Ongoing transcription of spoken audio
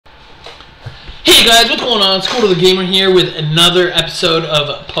Hey guys, what's going on? It's Cool the Gamer here with another episode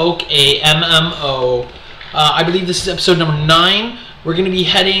of PokeMMO. I believe this is episode number 9. We're going to be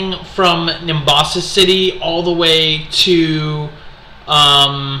heading from Nimbasa City all the way to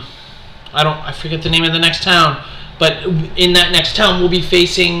I forget the name of the next town, but in that next town we'll be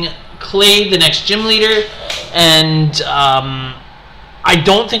facing Clay, the next gym leader, and I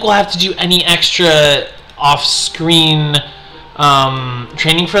don't think we'll have to do any extra off-screen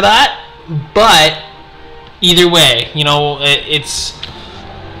training for that. But either way, you know, it's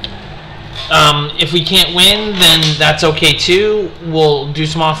if we can't win, then that's okay too. We'll do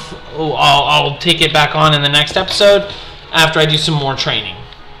some off. I'll take it back on in the next episode after I do some more training.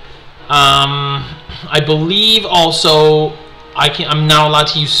 I believe also I'm now allowed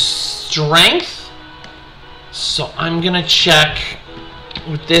to use strength, so I'm gonna check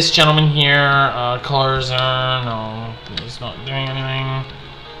with this gentleman here. Colors are no, he's not doing anything.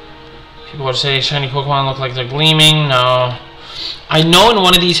 People would say shiny Pokemon look like they're gleaming. No. I know in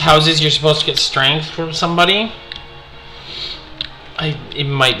one of these houses you're supposed to get strength from somebody. It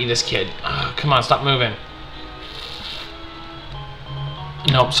might be this kid. Come on, stop moving.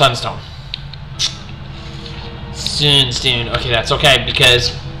 Nope, Sunstone. Sunstone. Okay, that's okay,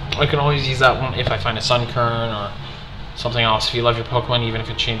 because I can always use that one if I find a Sunkern or something else. If you love your Pokemon, even if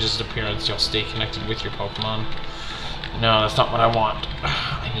it changes its appearance, you'll stay connected with your Pokemon. No, that's not what I want.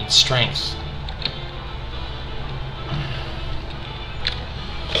 I need strength.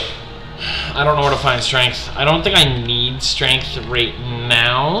 I don't know where to find strength. I don't think I need strength right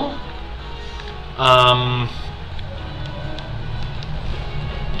now.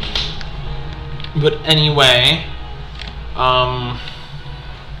 But anyway,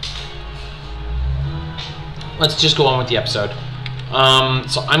 let's just go on with the episode.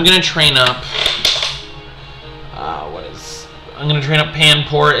 So I'm gonna train up. I'm going to train up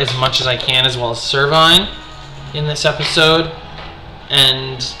Panport as much as I can, as well as Servine in this episode,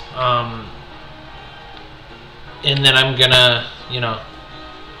 and then I'm gonna,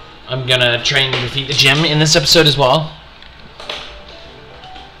 I'm gonna train to defeat the gym in this episode as well.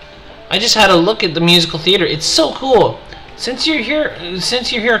 I just had a look at the musical theater. It's so cool. Since you're here,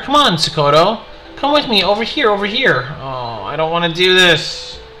 come on, Sakoto, come with me over here. Oh, I don't want to do this.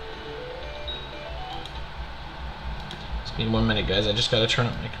 Give me 1 minute, guys. I just gotta turn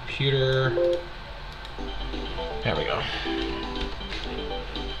up my computer. There we go.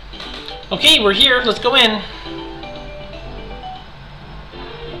 Okay, we're here. Let's go in.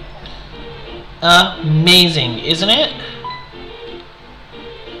 Amazing, isn't it?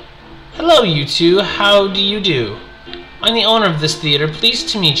 Hello, you two. How do you do? I'm the owner of this theater. Pleased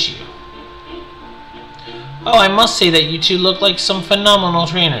to meet you. Oh, I must say that you two look like some phenomenal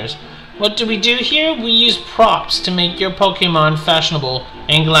trainers. What do we do here? We use props to make your Pokemon fashionable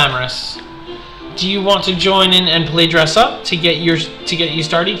and glamorous. Do you want to join in and play dress up to get you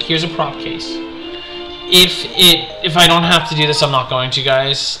started? Here's a prop case. If I don't have to do this, I'm not going to,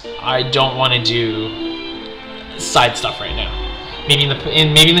 guys. I don't want to do side stuff right now. Maybe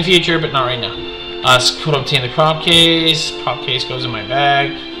in the future, but not right now. Could obtain the prop case. Prop case goes in my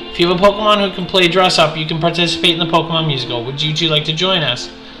bag. If you have a Pokemon who can play dress up, you can participate in the Pokemon musical. Would you two like to join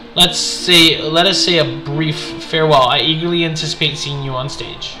us? Let us say a brief farewell. I eagerly anticipate seeing you on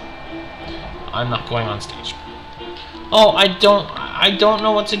stage. I'm not going on stage. Oh, I don't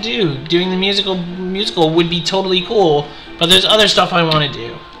know what to do. Doing the musical would be totally cool, but there's other stuff I want to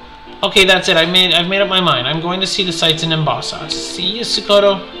do. Okay, that's it. I've made up my mind. I'm going to see the sights in Nimbasa. See you,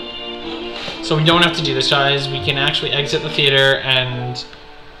 Sakoto. So we don't have to do this, guys. We can actually exit the theater and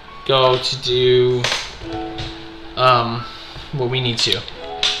go to do what we need to.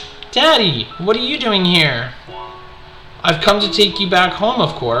 Daddy, what are you doing here? I've come to take you back home,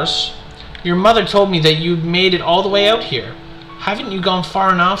 of course. Your mother told me that you'd made it all the way out here. Haven't you gone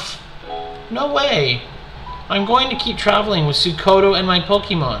far enough? No way. I'm going to keep traveling with Sakoto and my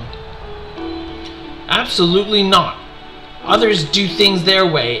Pokemon. Absolutely not. Others do things their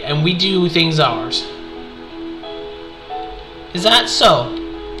way, and we do things ours. Is that so?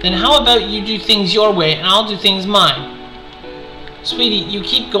 Then how about you do things your way, and I'll do things mine? Sweetie, you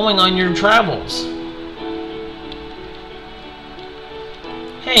keep going on your travels.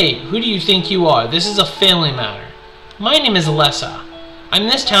 Hey, who do you think you are? This is a family matter. My name is Alessa. I'm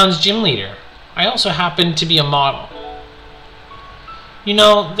this town's gym leader. I also happen to be a model. You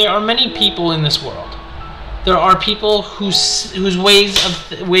know, there are many people in this world. There are people whose way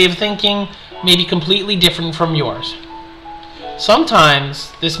of thinking may be completely different from yours.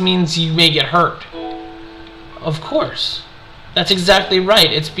 Sometimes this means you may get hurt. Of course. That's exactly right.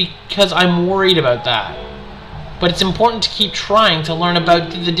 It's because I'm worried about that. but it's important to keep trying to learn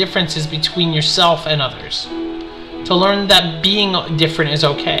about the differences between yourself and others. To learn that being different is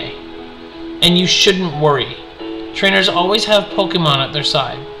okay. And you shouldn't worry. Trainers always have Pokemon at their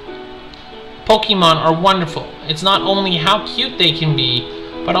side. Pokemon are wonderful. It's not only how cute they can be,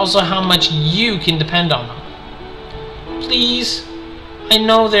 but also how much you can depend on them. Please, I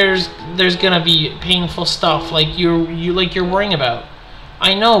know there's gonna be painful stuff like you're worrying about.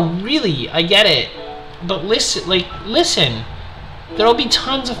 I know, really, I get it. But listen. There'll be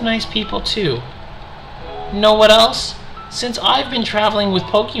tons of nice people too. Know what else? Since I've been traveling with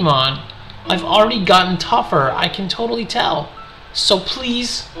Pokemon, I've already gotten tougher, I can totally tell. So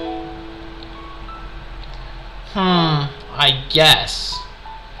please... I guess.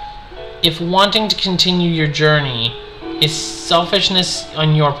 If wanting to continue your journey is selfishness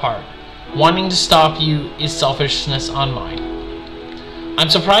on your part, wanting to stop you is selfishness on mine. I'm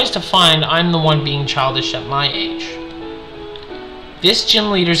surprised to find I'm the one being childish at my age. This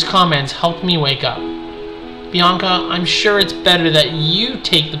gym leader's comments helped me wake up. Bianca, I'm sure it's better that you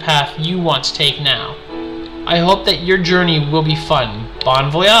take the path you want to take now. I hope that your journey will be fun.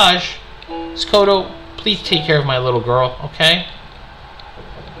 Bon voyage! Scoto, please take care of my little girl, okay?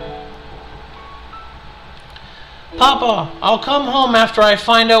 Papa, I'll come home after I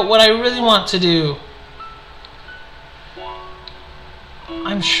find out what I really want to do.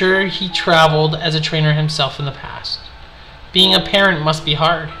 I'm sure he traveled as a trainer himself in the past. Being a parent must be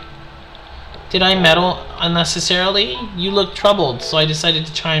hard. Did I meddle unnecessarily? You looked troubled, so I decided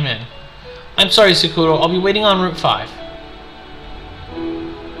to chime in. I'm sorry, Sakuto. I'll be waiting on Route 5.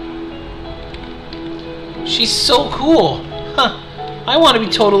 She's so cool. Huh. I want to be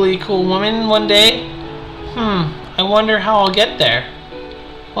totally a cool woman one day. I wonder how I'll get there.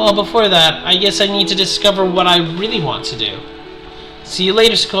 Well, before that, I guess I need to discover what I really want to do. See you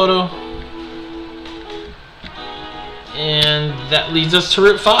later, Sakoto. And that leads us to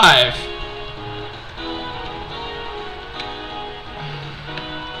Route 5.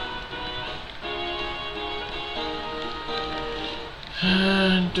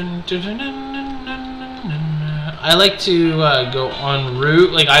 I like to go on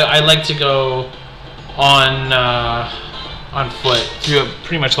route. Like I like to go on foot through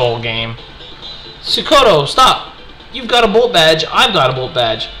pretty much the whole game. Sakoto, stop! You've got a Bolt badge. I've got a Bolt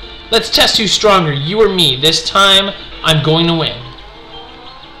badge. Let's test who's stronger, you or me. This time, I'm going to win.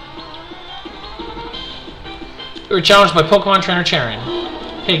 You were challenged by Pokemon Trainer Charon.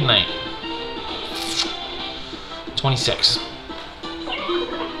 Ignite. 26.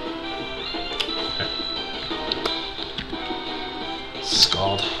 Okay.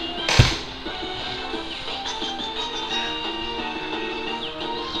 Scald.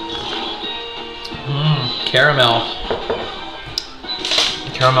 Caramel.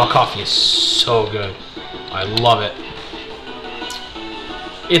 Caramel coffee is so good. I love it.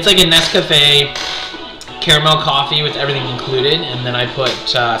 It's like a Nescafe caramel coffee with everything included, and then I put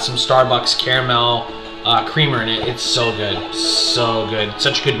some Starbucks caramel creamer in it. It's so good. So good.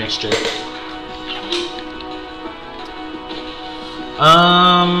 Such a good mixture.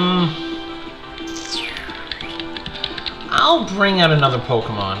 I'll bring out another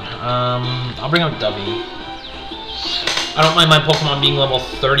Pokemon. I'll bring out Dovey. I don't mind my Pokemon being level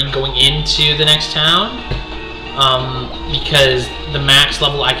 30 going into the next town, because the max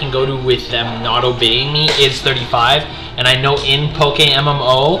level I can go to with them not obeying me is 35, and I know in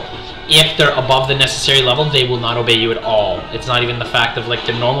PokeMMO, if they're above the necessary level, they will not obey you at all. It's not even the fact of like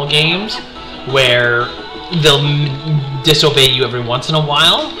the normal games, where they'll disobey you every once in a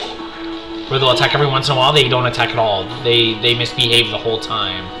while, where they'll attack every once in a while. They don't attack at all. They misbehave the whole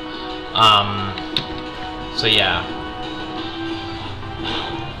time. So yeah.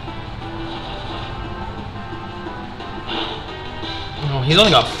 Oh, he's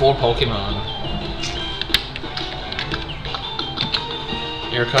only got 4 Pokemon.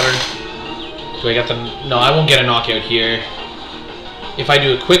 Air Cutter. Do I get the... No, I won't get a knockout here. If I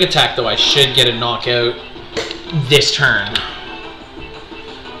do a quick attack, though, I should get a knockout this turn.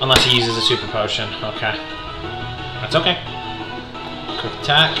 Unless he uses a super potion. Okay. That's okay. Quick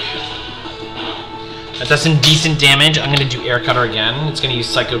attack. That does some decent damage. I'm going to do Air Cutter again. It's going to use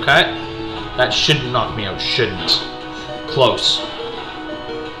Psycho Cut. That shouldn't knock me out. Shouldn't. Close.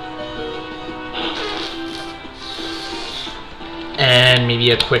 And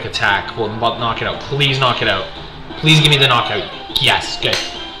maybe a quick attack will knock it out. Please knock it out. Please give me the knockout. Yes, good.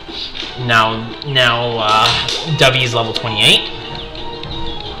 Now, Dovey's level 28.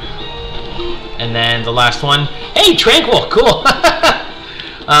 And then the last one. Hey, Tranquil, cool.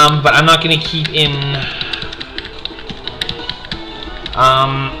 But I'm not gonna keep in.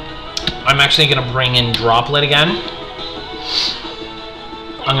 I'm actually going to bring in Droplet again.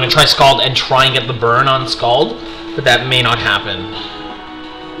 I'm going to try Scald and try and get the burn on Scald, but that may not happen.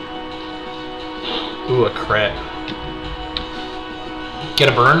 Ooh, a crit. Get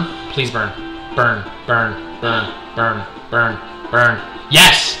a burn? Please burn. Burn, burn, burn, burn, burn, burn.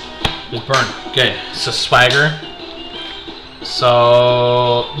 Yes! It was burn. Good. So Swagger.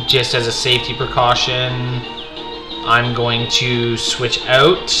 So, just as a safety precaution, I'm going to switch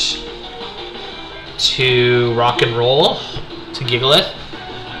out to Rock and Roll to Gigalith.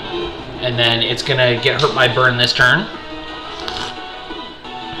 And then it's going to get hurt by burn this turn.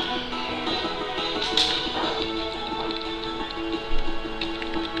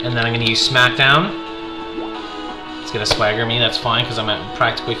 And then I'm going to use Smackdown. It's going to Swagger me, that's fine, because I'm at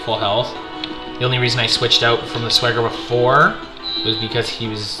practically full health. The only reason I switched out from the Swagger before was because he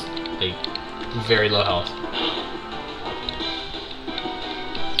was, like, very low health.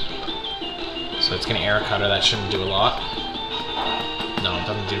 So it's going to Air Cutter, that shouldn't do a lot. No, it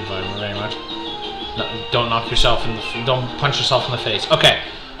doesn't do very much. No, don't knock yourself in the... Don't punch yourself in the face. Okay,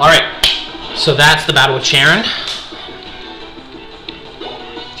 alright. So that's the battle with Sharon.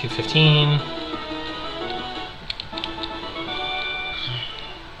 215.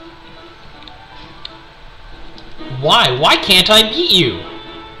 Why? Why can't I beat you?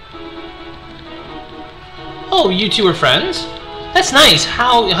 Oh, you two are friends? That's nice.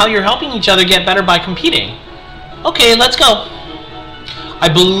 How you're helping each other get better by competing. Okay, let's go. I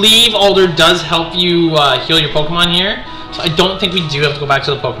believe Alder does help you heal your Pokemon here, so I don't think we do have to go back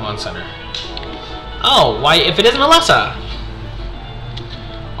to the Pokemon Center. Oh, why? If it isn't Alessa.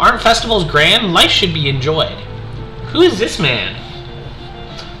 Aren't festivals grand? Life should be enjoyed. Who is this man?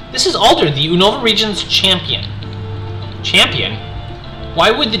 This is Alder, the Unova region's champion. Champion? Why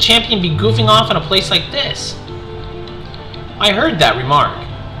would the champion be goofing off in a place like this? I heard that remark.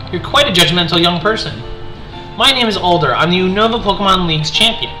 You're quite a judgmental young person. My name is Alder. I'm the Unova Pokemon League's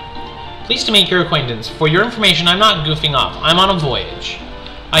champion. Pleased to make your acquaintance. For your information, I'm not goofing off. I'm on a voyage.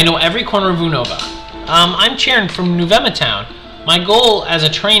 I know every corner of Unova. I'm Charon from Nuvema Town. My goal as a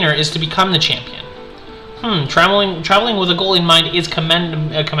trainer is to become the champion. Traveling with a goal in mind is a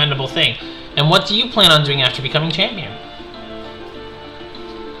commendable thing. And what do you plan on doing after becoming champion?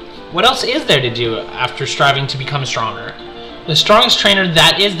 What else is there to do after striving to become stronger? The strongest trainer,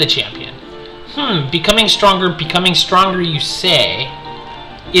 that is the champion. Becoming stronger, you say.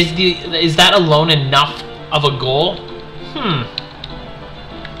 Is that alone enough of a goal?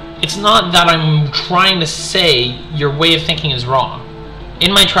 It's not that I'm trying to say your way of thinking is wrong.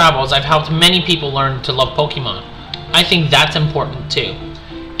 In my travels, I've helped many people learn to love Pokemon. I think that's important too.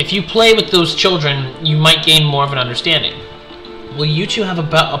 If you play with those children, you might gain more of an understanding. Will you two have a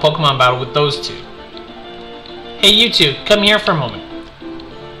Pokemon battle with those two? Hey, you two, come here for a moment.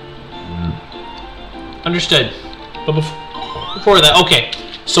 Understood. But before that, okay.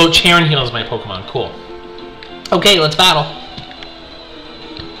 So Charon heals my Pokemon, cool. Okay, let's battle.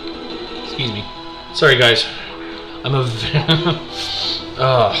 Excuse me. Sorry, guys. I'm a...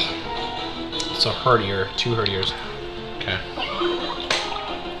 It's a herdier. 2 herdiers. Okay.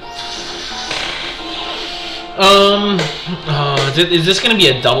 Is this gonna be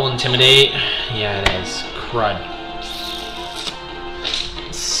a double intimidate? Yeah, it is. Crud.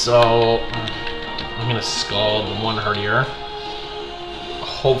 So... I'm gonna Scald the 1 herdier.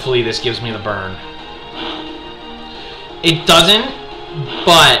 Hopefully this gives me the burn. It doesn't,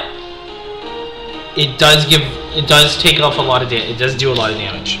 but... It does take off a lot of damage. It does do a lot of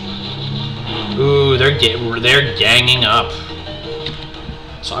damage. Ooh, they're ganging up.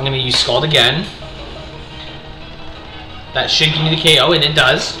 So I'm gonna use Scald again. That should give me the KO, and it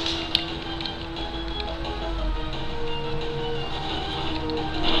does.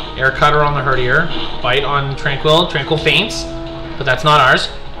 Air Cutter on the herdier. Bite on Tranquil. Tranquil faints, but that's not ours.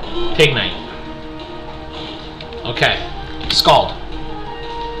 Pignite. Okay. Scald.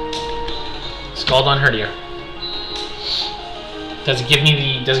 Scald on herdier. Does it give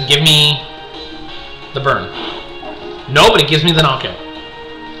me the burn? No, but it gives me the knockout.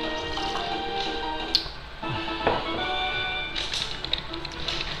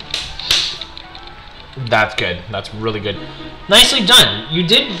 That's good. That's really good. Nicely done. You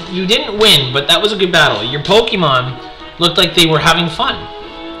didn't win, but that was a good battle. Your Pokemon looked like they were having fun.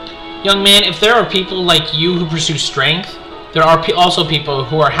 Young man, if there are people like you who pursue strength, there are also people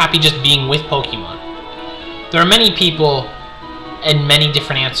who are happy just being with Pokemon. There are many people and many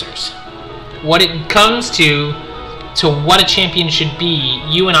different answers. What it comes to what a champion should be,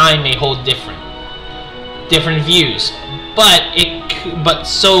 you and I may hold different views, but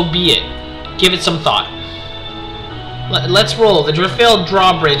so be it. Give it some thought. Let's roll. The Driftveil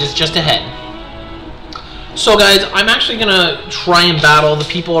drawbridge is just ahead. So guys, I'm actually gonna try and battle the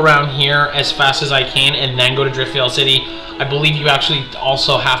people around here as fast as I can and then go to Driftveil City. I believe you actually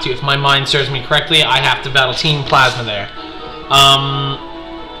also have to, if my mind serves me correctly, I have to battle Team Plasma there.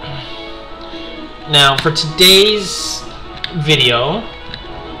 Now for today's video,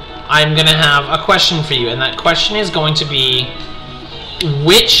 I'm gonna have a question for you, and that question is going to be,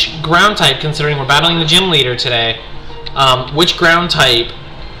 which ground type, considering we're battling the gym leader today, which ground type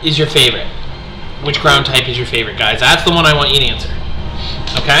is your favorite? Which ground type is your favorite, guys? That's the one I want you to answer.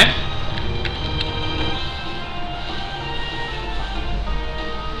 Okay?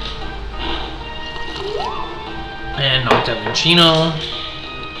 And knocked out Luchino.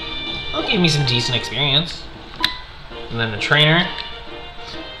 That'll give me some decent experience. And then the trainer.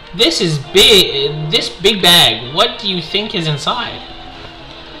 This is big. This big bag. What do you think is inside?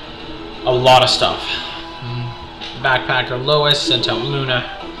 A lot of stuff. Backpacker Lois sent out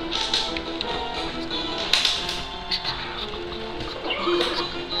Luna.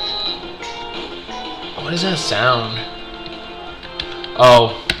 What is that sound?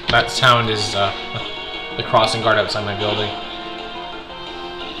 Oh, that sound is the crossing guard outside my building.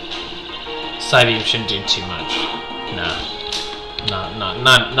 Side beam shouldn't do too much. Nah,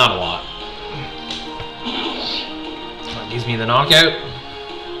 not a lot. That gives me the knockout.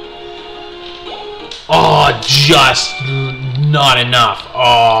 Oh, just not enough.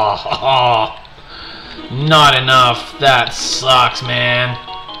 Oh, not enough. That sucks, man.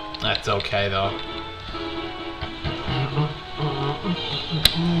 That's okay though.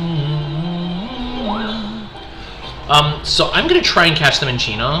 So I'm gonna try and catch them in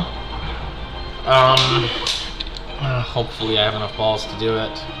Chino. Hopefully I have enough balls to do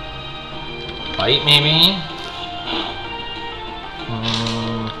it. Bite, maybe?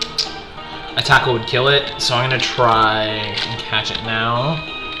 A tackle would kill it, so I'm gonna try and catch it now.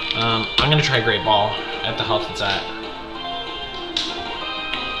 I'm gonna try Great Ball at the health it's at.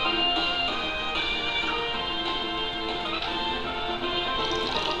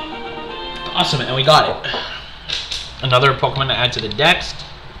 Awesome, and we got it. Another Pokemon to add to the dex.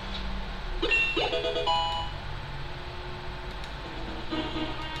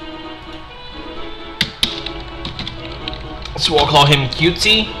 So we'll call him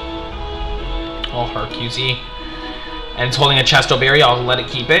Cutesy. Or her Cutesy. And it's holding a Chesto Berry, I'll let it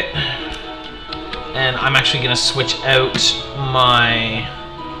keep it. And I'm actually gonna switch out my...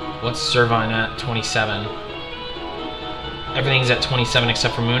 What's Servine at? 27. Everything's at 27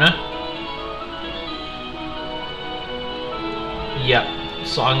 except for Muna. Yep.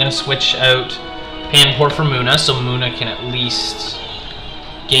 So I'm gonna switch out Panpour for Muna, so Muna can at least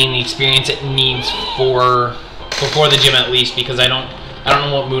gain the experience it needs for before the gym, at least, because I don't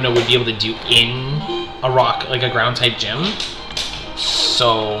know what Muna would be able to do in a rock, like a ground type gym.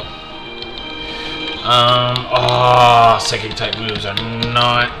 So psychic type moves are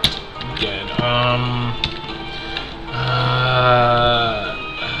not good.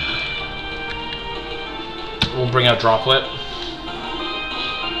 We'll bring out Droplet.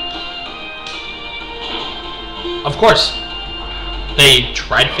 Of course. They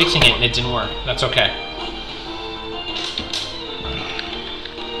tried fixing it and it didn't work. That's okay.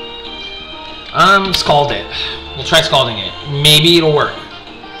 Scald it. We'll try Scalding it. Maybe it'll work.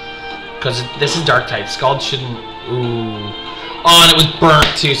 Because this is Dark type. Scald shouldn't... Ooh. Oh, and it was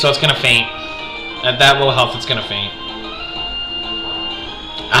burnt too, so it's gonna faint. At that low health, it's gonna faint.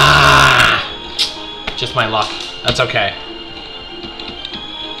 Ah! Just my luck. That's okay.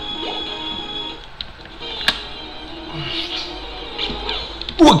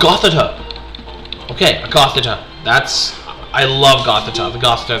 Ooh, a Gothita! Okay, a Gothita. That's... I love Gothita. The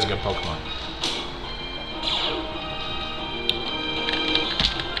Gothita is a good Pokemon.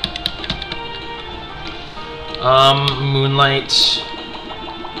 Moonlight.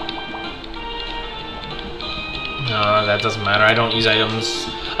 No, that doesn't matter. I don't use items.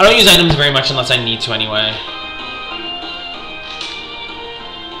 I don't use items very much unless I need to anyway.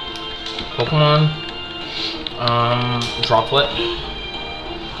 Pokemon. Droplet.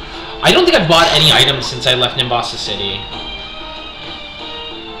 I don't think I've bought any items since I left Nimbasa City.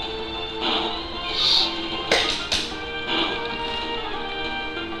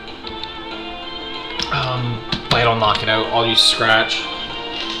 Bite, I'll knock it out. I'll use Scratch.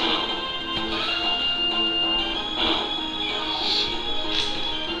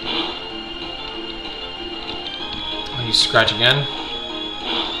 I'll use Scratch again.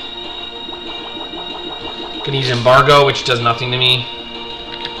 Gonna use Embargo, which does nothing to me.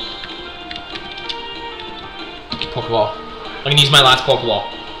 Pokeball. I'm gonna use my last Pokeball.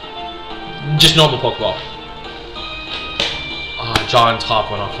 Just normal Pokeball. John Top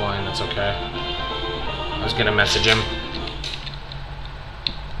went offline, that's okay. I was gonna message him.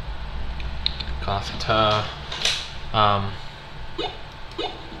 Gothita.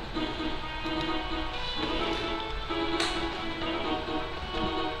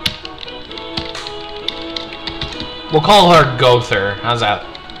 We'll call her Gother. How's that?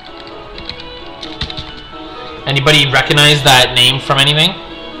 Anybody recognize that name from anything?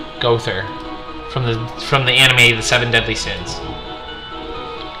 Gother. From the anime The Seven Deadly Sins.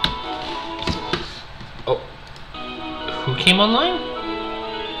 Oh. Who came online?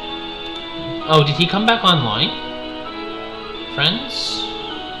 Oh, did he come back online? Friends?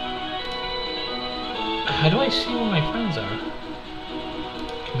 How do I see where my friends are?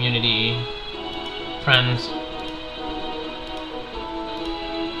 Community. Friends.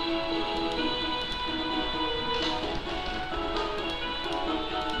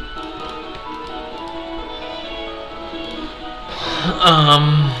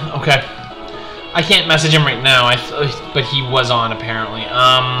 Okay. I can't message him right now, but he was on apparently.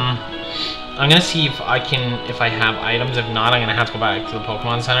 I'm gonna see if I have items. If not, I'm gonna have to go back to the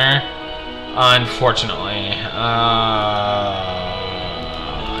Pokemon Center. Unfortunately. I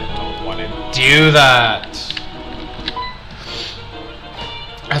don't want to do that.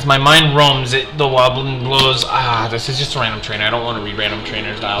 As my mind roams, the wobbling blows. This is just a random trainer. I don't want to read random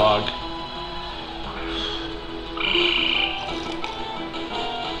trainers dialogue.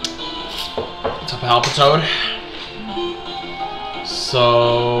 Palpitoad.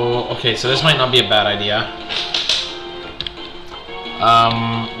 So, okay, so this might not be a bad idea.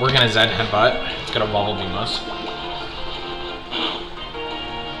 We're gonna Zen Headbutt. It's gonna Wobble Beam us.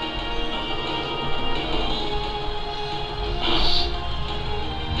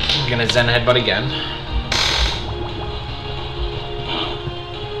 We're gonna Zen Headbutt again.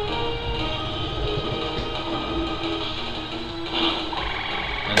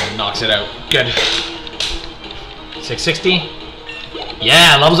 Knocks it out. Good. 660.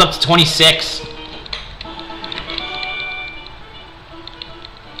 Yeah, levels up to 26.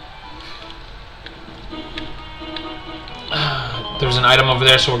 There's an item over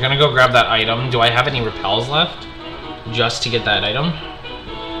there, so we're gonna go grab that item. Do I have any repels left? Just to get that item?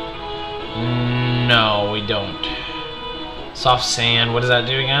 No, we don't. Soft sand, what does that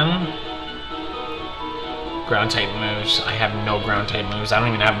do again? Ground type moves. I have no ground type moves. I don't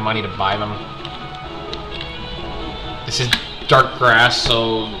even have money to buy them. This is dark grass,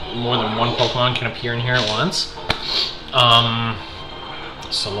 so more than one Pokemon can appear in here at once.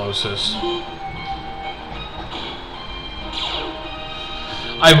 Solosis.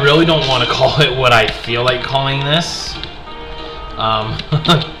 I really don't want to call it what I feel like calling this.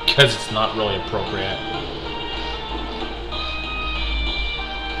 Because it's not really appropriate.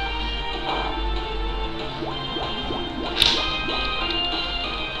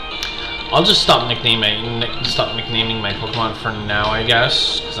 I'll just stop nicknaming my Pokemon for now, I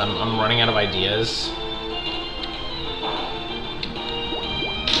guess, because I'm running out of ideas.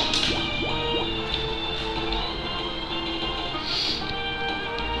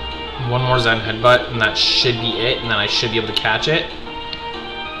 One more Zen Headbutt, and that should be it, and then I should be able to catch it.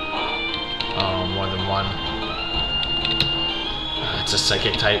 Oh, more than one. It's a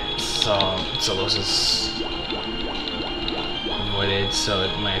Psychic type, so Solosis avoided, so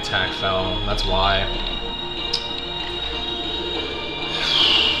my attack fell. That's why.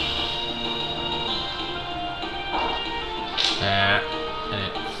 And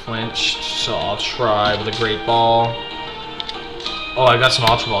it flinched, so I'll try with a Great Ball. Oh, I got some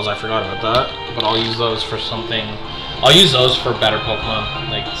Ultra Balls, I forgot about that. But I'll use those for something. I'll use those for better Pokemon.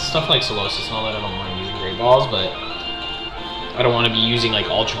 Like, stuff like Solosis and all that. I don't mind using Great Balls, but I don't want to be using, like,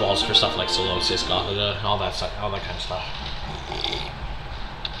 Ultra Balls for stuff like Solosis, Gothita, all that stuff, all that kind of stuff.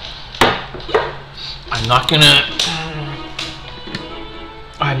 I'm not going to,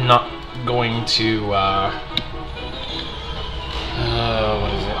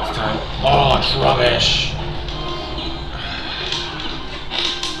 what is it? It's time. Oh, it's rubbish.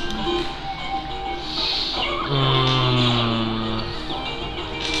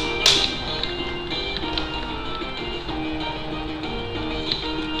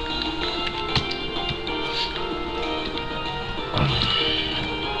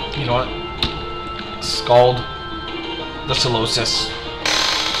 You know what? Scald the Solosis.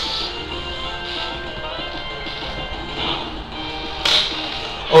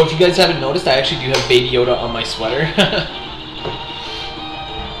 Oh, if you guys haven't noticed, I actually do have Baby Yoda on my sweater.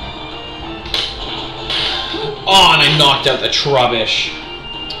 Oh, and I knocked out the Trubbish.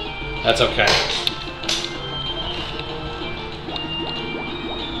 That's okay.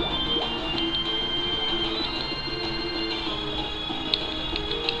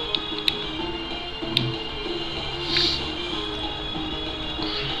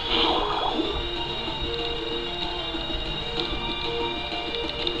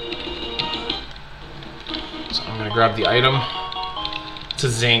 gonna grab the item. It's a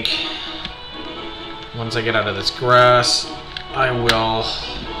zinc. Once I get out of this grass, I will...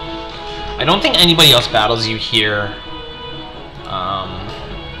 I don't think anybody else battles you here.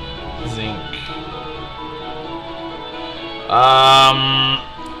 Zinc.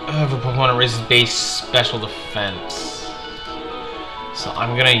 For Pokemon, it raises base special defense. So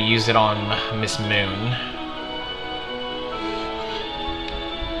I'm gonna use it on Miss Moon.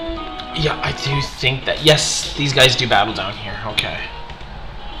 Yeah, I do think that... Yes, these guys do battle down here. Okay.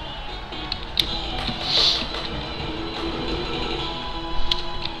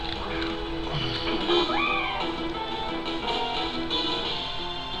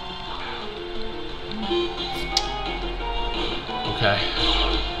 Okay.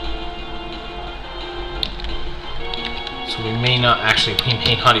 So we may not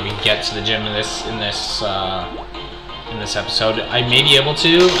even get to the gym in this episode. I may be able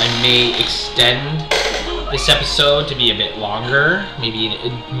to. I may extend this episode to be a bit longer,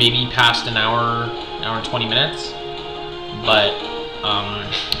 maybe past an hour and 20 minutes. But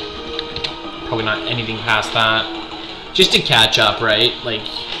probably not anything past that. Just to catch up, right? Like,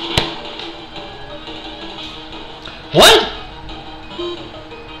 what?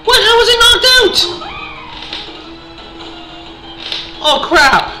 What? How was it knocked out? Oh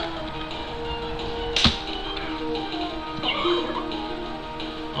crap!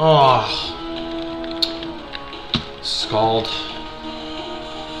 Oh, Scald.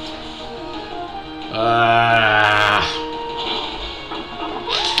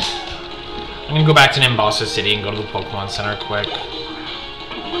 I'm gonna go back to Nimbasa City and go to the Pokemon Center quick.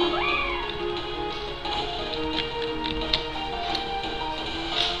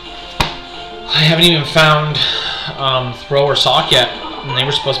 I haven't even found Throw or Sock yet, and they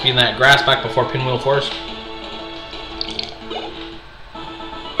were supposed to be in that grass back before Pinwheel Forest.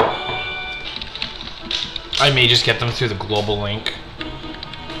 I may just get them through the global link.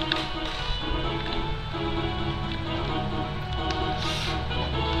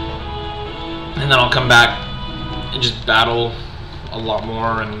 And then I'll come back and just battle a lot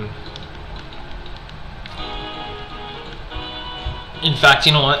more. And in fact,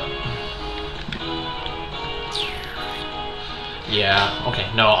 you know what? Yeah, okay,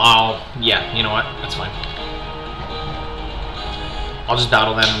 no, yeah, you know what? That's fine. I'll just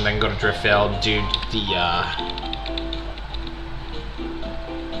battle them and then go to Driftveil, do the,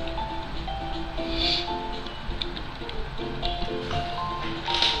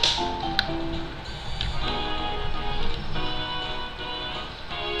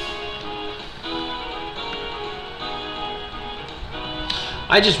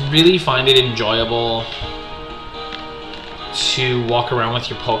 I just really find it enjoyable to walk around with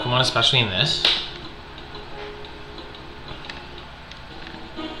your Pokemon, especially in this.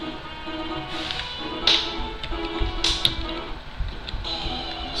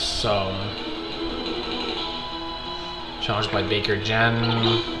 So, challenged by Baker Jen,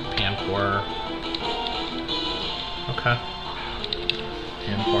 Panpour. Okay.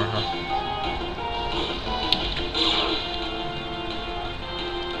 Panpour, huh?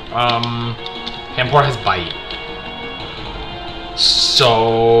 Panpour has Bite.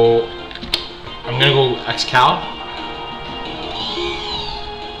 So, I'm gonna go X-Cal.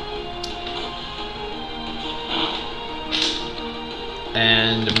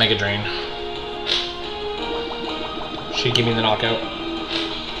 And Mega Drain. Should give me the knockout.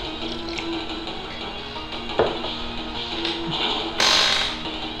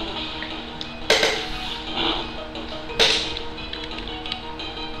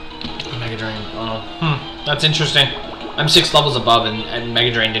 Mega Drain. Oh, that's interesting. I'm 6 levels above, and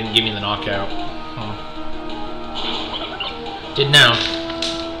Mega Drain didn't give me the knockout. Did now.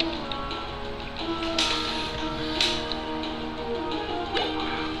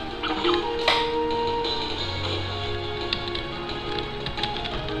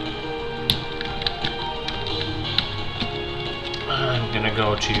 I'm gonna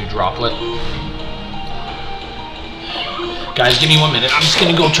go to Droplet. Guys, give me 1 minute. I'm just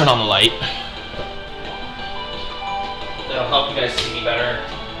gonna go turn on the light. That'll help you guys see me better.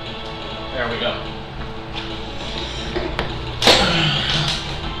 There we go.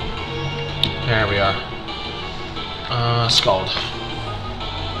 There we are. Scald.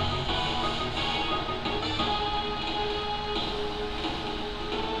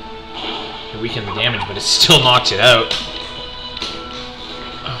 It weakened the damage, but it still knocks it out.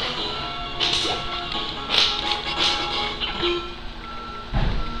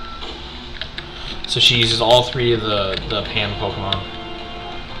 So she uses all 3 of the Pan Pokemon.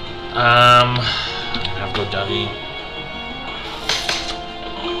 I'm gonna have to go Dovey.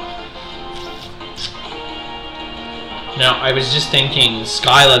 Now, I was just thinking,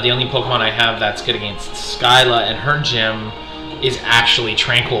 Skyla, the only Pokemon I have that's good against Skyla, and her gym is actually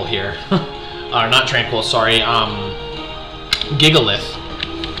Tranquil here. Or not Tranquil, sorry, Gigalith.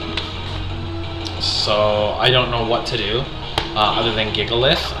 So, I don't know what to do other than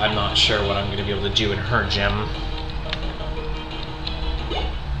Gigalith. I'm not sure what I'm going to be able to do in her gym.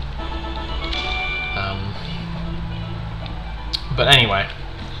 But anyway,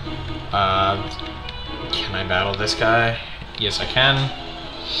 can I battle this guy? Yes, I can.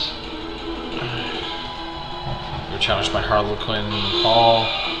 You're challenged by Harlequin, Paul,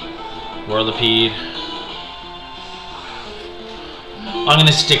 Whirlipede. I'm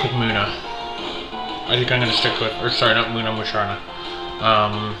gonna stick with Muna. I think I'm gonna stick with, or sorry, not Muna, Musharna.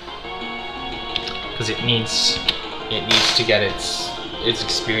 Because it needs to get its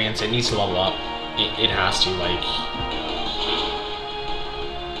experience. It needs to level up. It has to, like.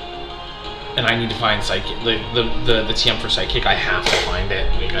 And I need to find Psychic, the TM for Psychic. I have to find it.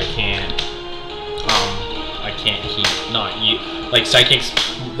 Like, I can't keep not you. Like, Psychic's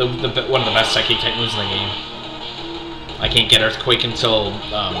one of the best Psychic type moves in the game. I can't get Earthquake until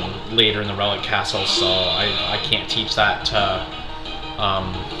later in the Relic Castle, so I can't teach that to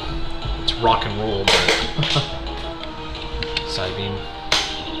Rock and Roll. But Psybeam.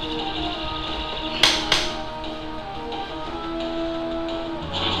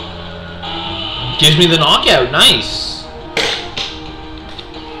 Gives me the knockout, nice.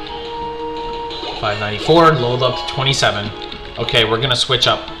 594, load up to 27. Okay, we're gonna switch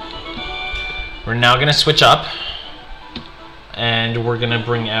up. We're now gonna switch up, and we're gonna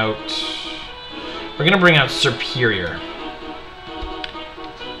bring out Superior.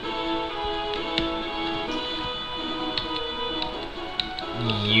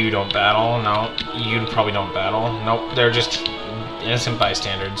 You don't battle, no. You probably don't battle. Nope, they're just innocent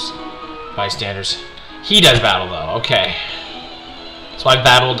bystanders. He does battle though, okay. So I've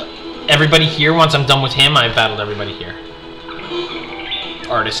battled everybody here. Once I'm done with him, I've battled everybody here.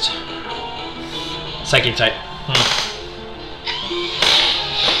 Artist. Psychic type.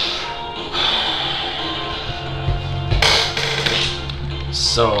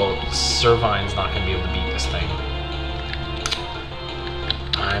 So Servine's not gonna be able to beat this thing.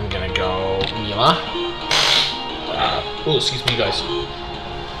 I'm gonna go Mila. Oh, excuse me guys.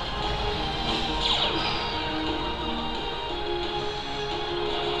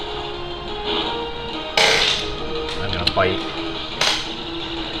 Bite.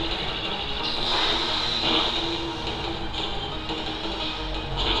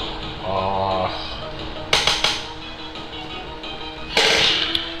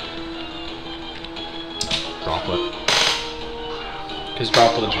 Droplet. Because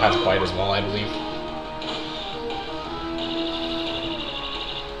Droplet has Bite as well, I believe.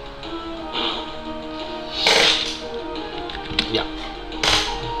 Yeah.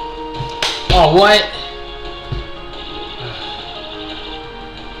 Oh, what?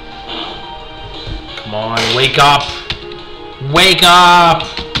 Come on, wake up! Wake up!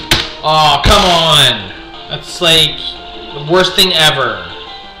 Oh, come on! That's like the worst thing ever.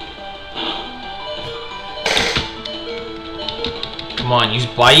 Come on, use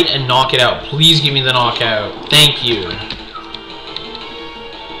Bite and knock it out. Please give me the knockout. Thank you.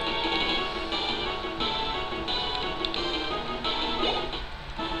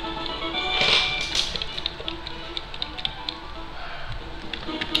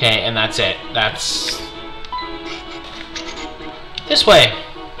 Okay, and that's it. That's this way.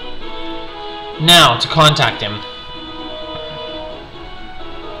 Now, to contact him.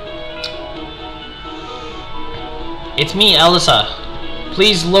 It's me, Elisa.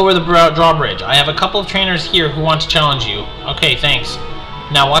 Please lower the drawbridge. I have a couple of trainers here who want to challenge you. Okay, thanks.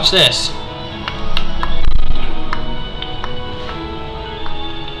 Now watch this.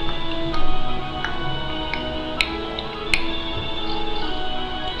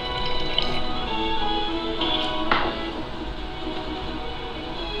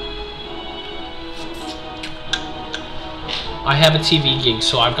 I have a TV gig,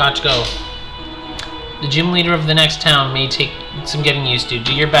 so I've got to go. The gym leader of the next town may take some getting used to.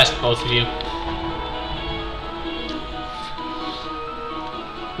 Do your best, both of you.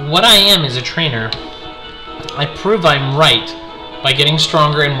 What I am is a trainer. I prove I'm right by getting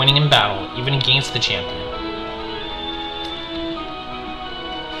stronger and winning in battle, even against the champion.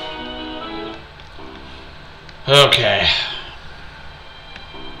 Okay.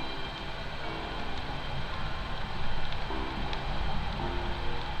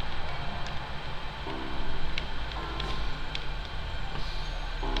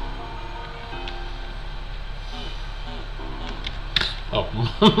 Oh,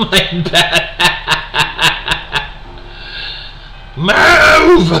 my bad.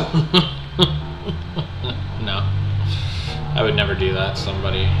 Move! No. I would never do that to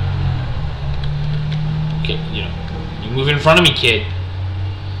somebody. Okay, you know. You move in front of me, kid.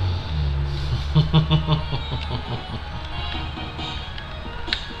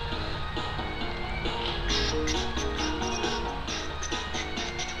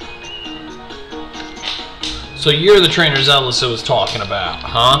 So you're the trainer Zelda was talking about,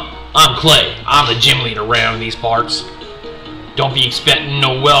 huh? I'm Clay. I'm the gym leader around these parts. Don't be expecting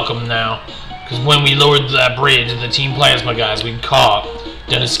no welcome now. Because when we lowered that bridge, the Team Plasma guys we caught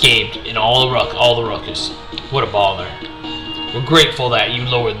done escaped in all the ruckus. What a bother. We're grateful that you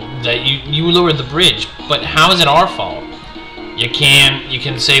lowered the bridge, but how is it our fault? You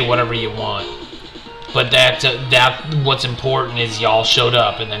can say whatever you want. But that what's important is y'all showed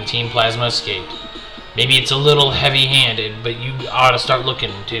up and then Team Plasma escaped. Maybe it's a little heavy-handed, but you ought to start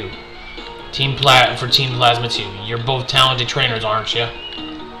looking too. For Team Plasma too. You're both talented trainers, aren't you?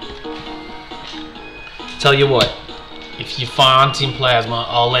 Tell you what, if you find Team Plasma,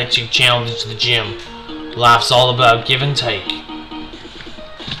 I'll let you challenge the gym. Life's all about give and take.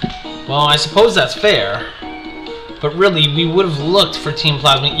 Well, I suppose that's fair. But really, we would have looked for Team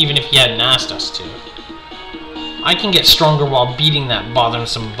Plasma even if you hadn't asked us to. I can get stronger while beating that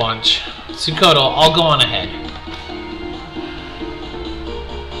bothersome bunch. Tsukoto, I'll go on ahead.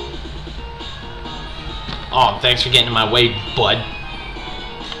 Oh, thanks for getting in my way, bud.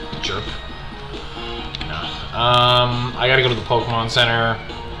 Jerk. Nah. I gotta go to the Pokemon Center,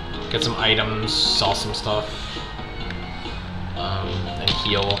 get some items, sell some stuff, and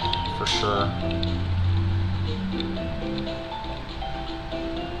heal for sure.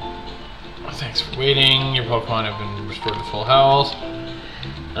 Oh, thanks for waiting. Your Pokemon have been restored to full health.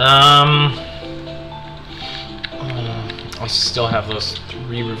 I still have those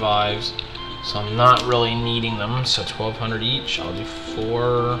 3 revives, so I'm not really needing them. So 1,200 each. I'll do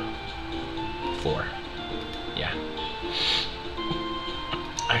 4. Yeah.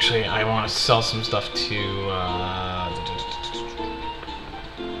 Actually, I want to sell some stuff to.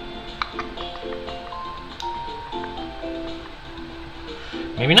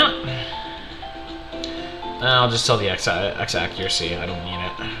 Maybe not. I'll just sell the X accuracy. I don't need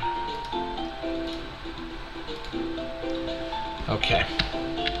it. Okay.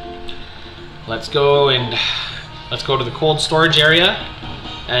 Let's go to the cold storage area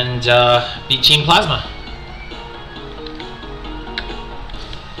and beat Team Plasma.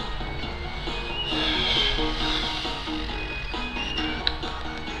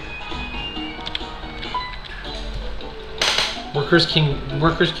 Workers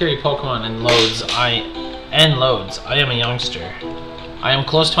carry Pokemon and loads. I am a youngster. I am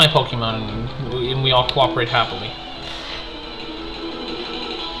close to my Pokemon and we all cooperate happily.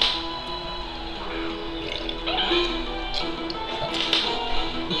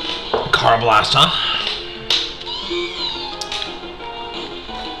 Carablast, huh?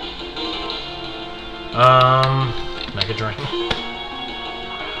 Mega Drain.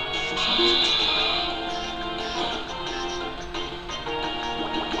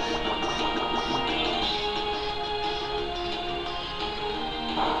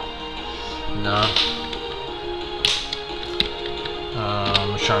 No.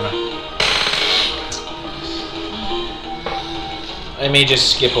 Sharna. I may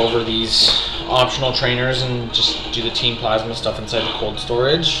just skip over these optional trainers and just do the Team Plasma stuff inside the cold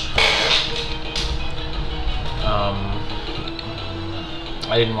storage.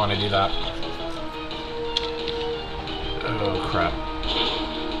 I didn't want to do that. Oh crap.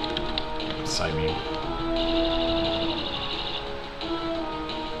 Side me.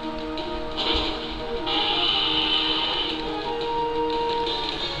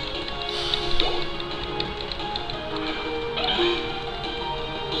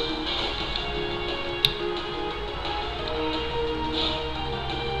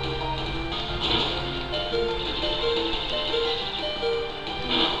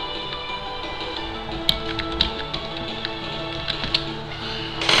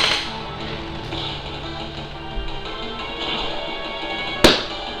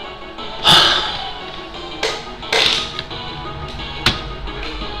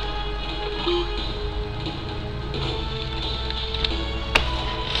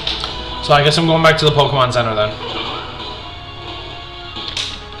 So I guess I'm going back to the Pokemon Center then.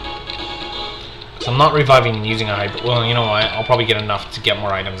 So I'm not reviving and using a Hyper... Well, you know what? I'll probably get enough to get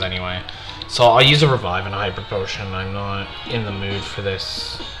more items anyway. So I'll use a Revive and a Hyper Potion. I'm not in the mood for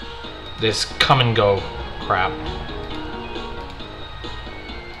this come and go crap.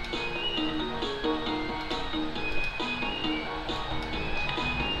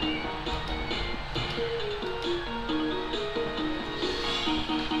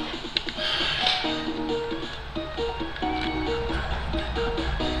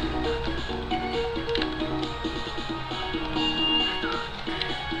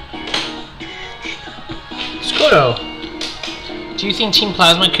 photo. Do you think Team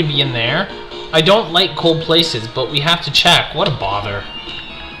Plasma could be in there? I don't like cold places, but we have to check. What a bother.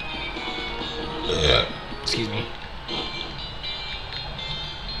 Excuse me.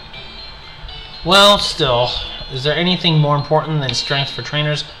 Well, still, is there anything more important than strength for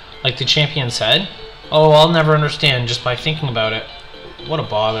trainers, like the champion said? Oh, I'll never understand just by thinking about it. What a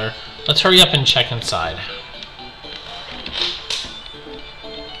bother. Let's hurry up and check inside.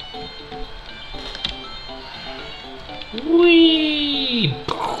 Whee!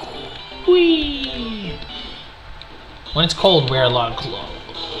 Whee! When it's cold, wear a lot of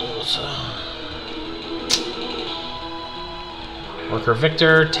clothes. Worker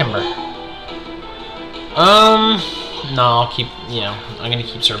Victor, Timber. No, I'll keep, yeah, I'm gonna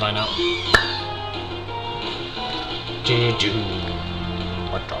keep Servine out.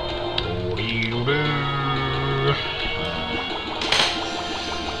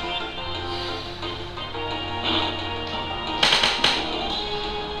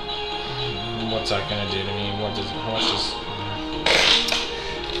 What's that gonna do to me? How much does...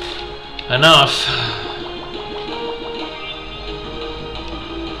 Enough.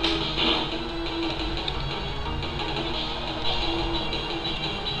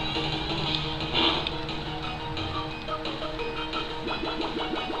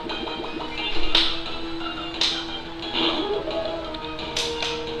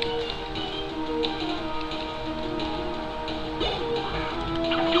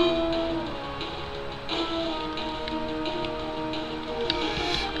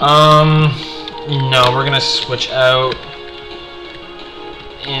 No, we're gonna switch out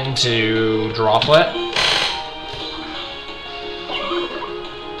into Droplet.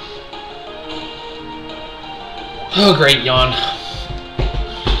 Oh, great, yawn.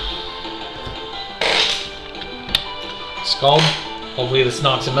 Scald. Hopefully this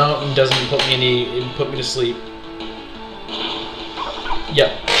knocks him out and doesn't put me to sleep.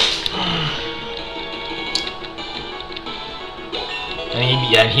 Yep.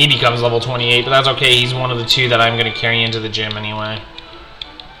 And he becomes level 28, but that's okay. He's one of the two that I'm going to carry into the gym anyway.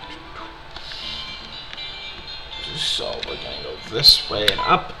 So we're going to go this way and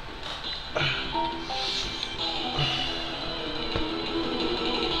up.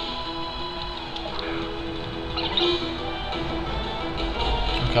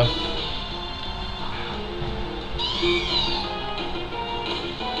 Okay.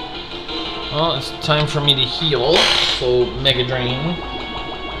 Well, it's time for me to heal, so Mega Drain.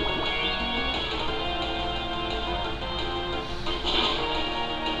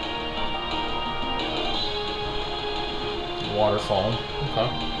 Waterfall. Okay.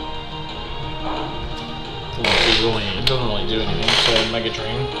 It doesn't really do anything, so Mega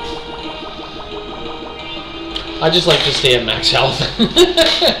Drain. I just like to stay at max health.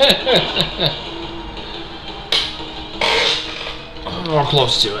 Or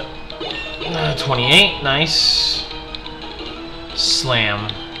close to it. 28, nice. Slam.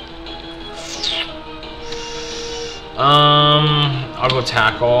 I'll go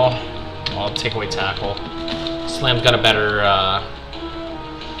tackle. I'll take away tackle. Slam's got a better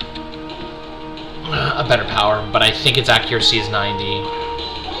power, but I think its accuracy is 90.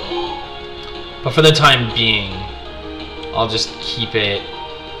 But for the time being, I'll just keep it.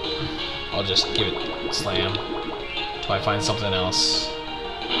 I'll just give it Slam till I find something else.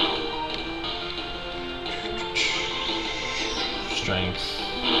 Strength.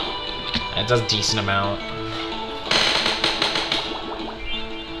 It does a decent amount.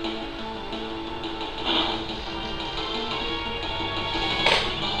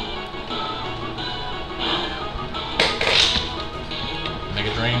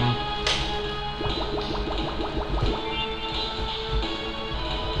 Mega Drain.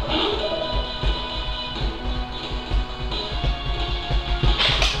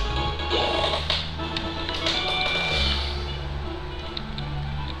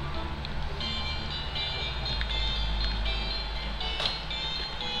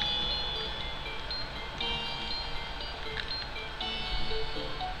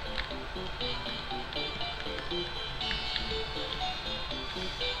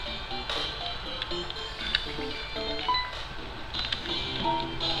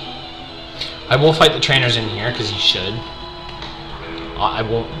 I will fight the trainers in here, because you should. I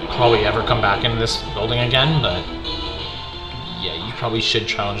won't probably ever come back into this building again, but yeah, you probably should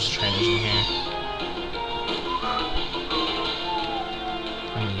challenge the trainers in here.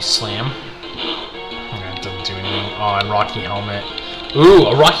 I'm gonna use Slam. Okay, it doesn't do anything. Oh, and Rocky Helmet. Ooh,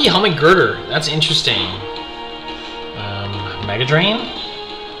 a Rocky Helmet Girder. That's interesting. Mega Drain?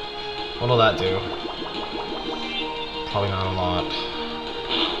 What'll that do? Probably not a lot.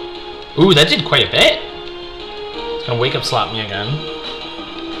 Ooh, that did quite a bit. It's gonna wake up slap me again.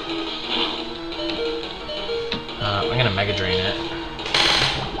 I'm gonna Mega Drain it. And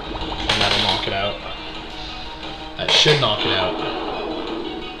that'll knock it out. That should knock it out.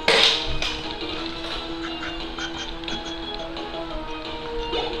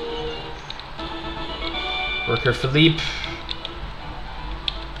 Worker Philippe.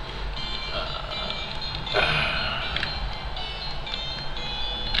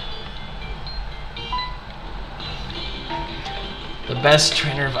 The best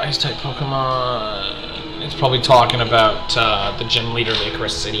trainer of Ice-type Pokemon. It's probably talking about the gym leader of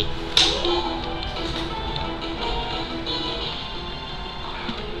Icarus City.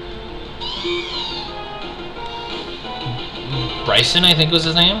 Bryson, I think was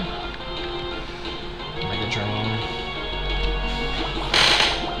his name. Mega Drain.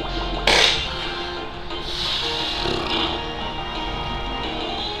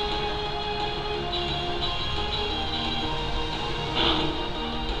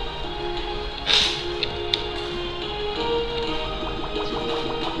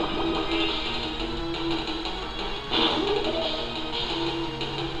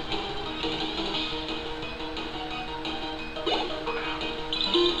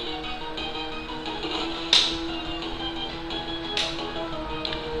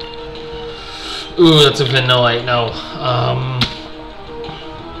 Ooh, that's a Vanillite. No.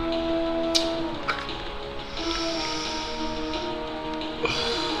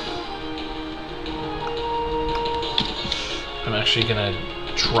 I'm actually gonna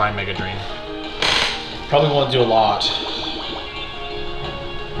try Mega Drain. Probably won't do a lot.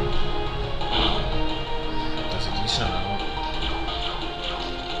 That's a decent amount.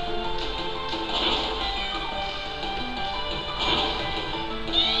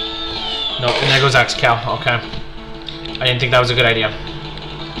 Nope, and there goes X-Cal. Okay. I didn't think that was a good idea.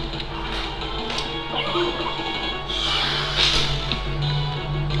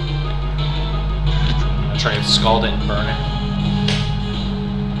 I'm gonna try and scald it and burn it.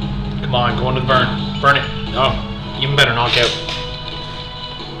 Come on, go into the burn. Burn it. Oh, even better, knockout.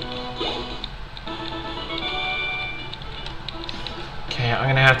 Okay, I'm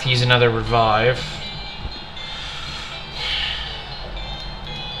gonna have to use another revive.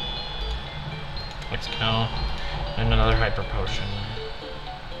 Let's go. And another hyper potion.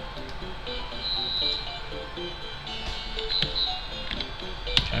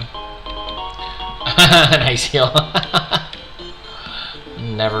 Okay. Nice heal.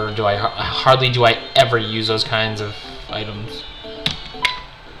 Never do I, hardly do I ever use those kinds of items.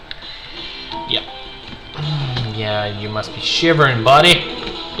 Yeah. Yeah, you must be shivering, buddy.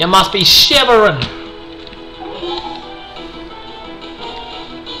 You must be shivering.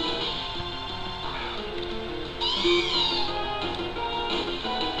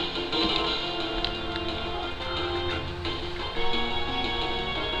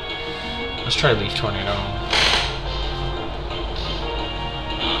 Let's try Leaf Tornado.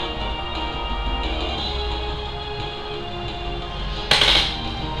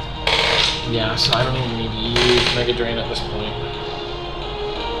 Yeah, so I don't even need to use Mega Drain at this point.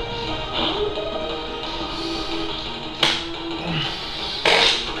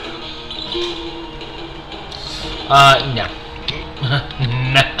 No.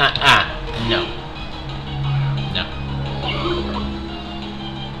 No. No.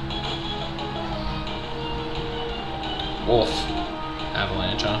 Wolf.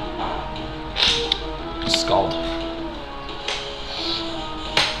 Avalanche, huh? Scald.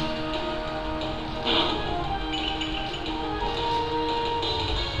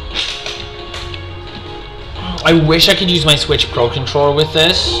 I wish I could use my Switch Pro controller with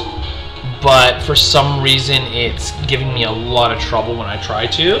this, but for some reason it's giving me a lot of trouble when I try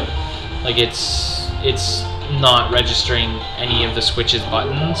to. Like it's not registering any of the Switch's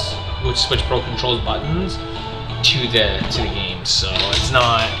buttons, which Switch Pro controls buttons, to the game. So it's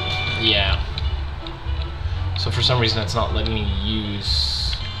not, yeah. So for some reason it's not letting me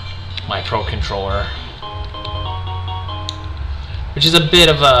use my Pro controller, which is a bit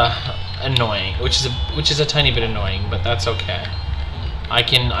of a annoying, which is a tiny bit annoying, but that's okay. I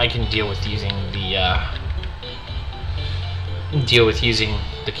can deal with using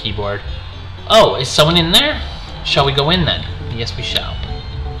the keyboard. Oh, is someone in there? Shall we go in then? Yes, we shall.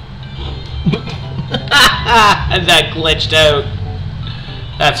 That glitched out.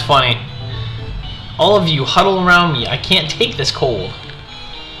 That's funny. All of you huddle around me. I can't take this cold.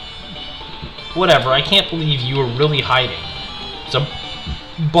 Whatever. I can't believe you are really hiding. So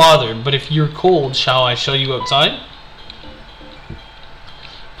bothered, but if you're cold, shall I show you outside?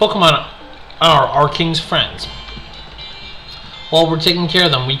 Pokemon are our king's friends. While we're taking care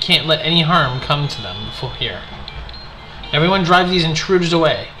of them, we can't let any harm come to them before here. Everyone drive these intruders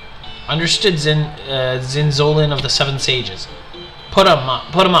away. Understood, Zinzolin of the Seven Sages. Put 'em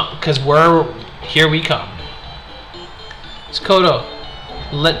up, because here we come. Skoto,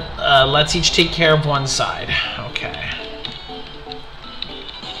 let's each take care of one side. Okay.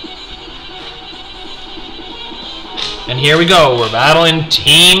 And here we go, we're battling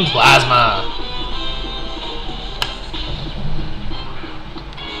Team Plasma.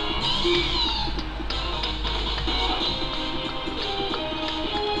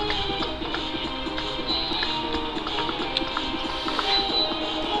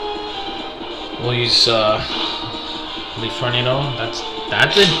 We'll use Leaf Tornado.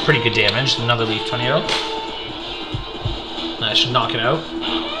 That did pretty good damage. Another Leaf Tornado. That should knock it out.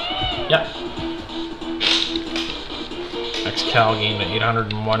 Yep. X-Cal gained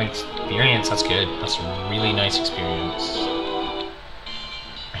 801 experience. That's good. That's a really nice experience.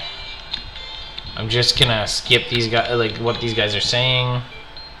 I'm just gonna skip these guys, like what these guys are saying.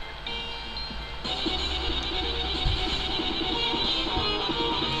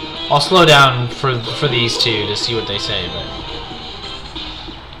 I'll slow down for these two to see what they say, but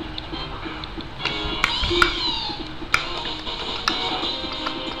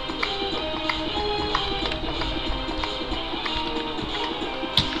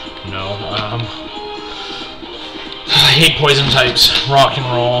no. I hate poison types. Rock and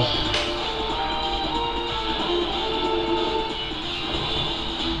roll.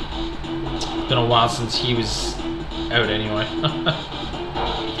 It's been a while since he was out anyway.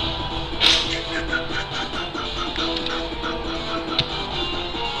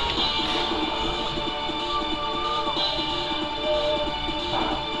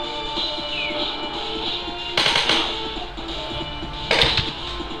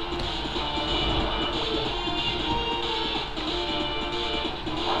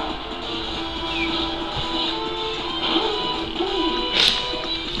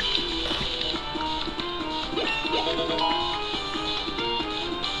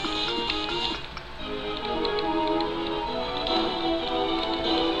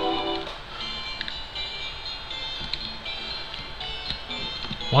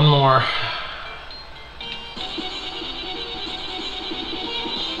 One more.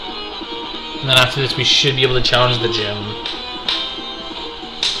 And then after this, we should be able to challenge the gym.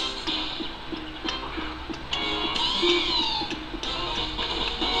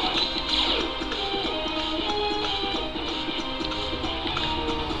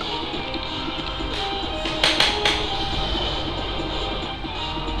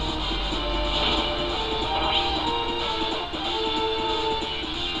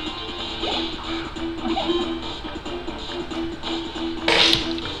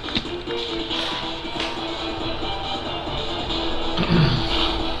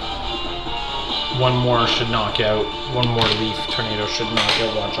 One more should knock out. One more Leaf Tornado should knock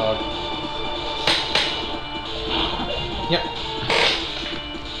out Watchog. Yep.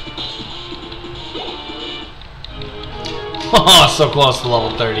 Oh, so close to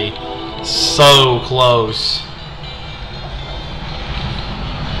level 30. So close.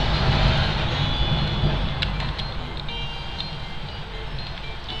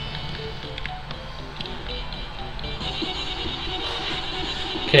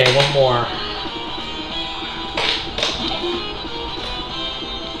 Okay, one more.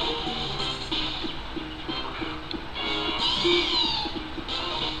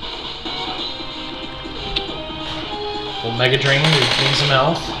 Mega Drain, we gain some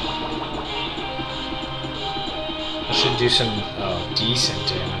health. I should do some decent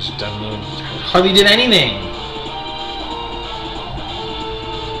damage. Doesn't even hardly did anything.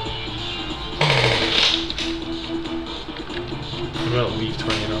 What about Leaf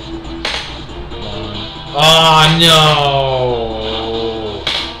Tornado? Come on. Oh no!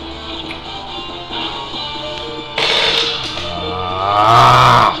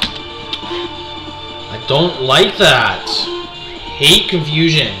 I don't like that. Hate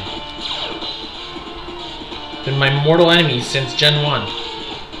confusion. Been my mortal enemy since Gen 1.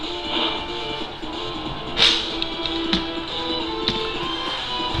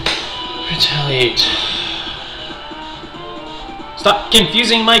 Retaliate. Stop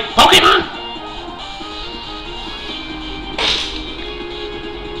confusing my Pokemon!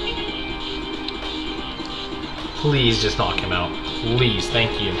 Please just knock him out. Please,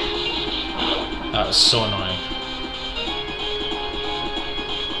 thank you. That was so annoying.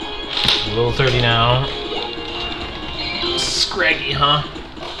 Level 30 now. Scraggy, huh?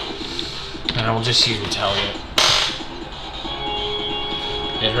 And I will just use Retaliate.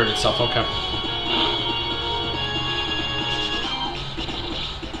 It hurt itself, okay.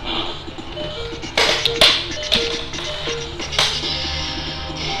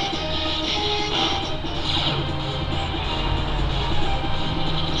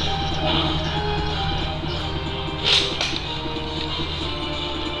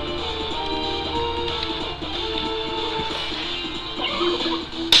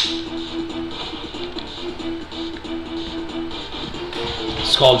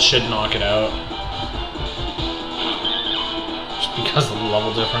 Scald should knock it out. Just because of the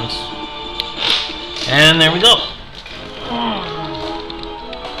level difference. And there we go.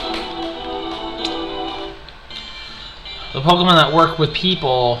 The Pokemon that work with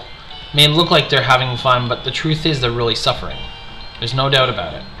people may look like they're having fun, but the truth is they're really suffering. There's no doubt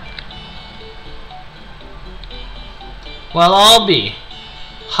about it. Well, I'll be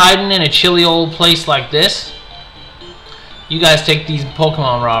hiding in a chilly old place like this. You guys take these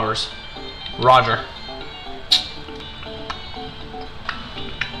Pokemon robbers. Roger.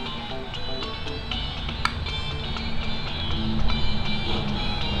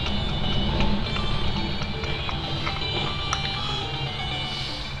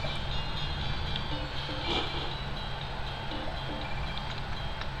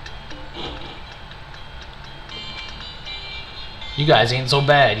 You guys ain't so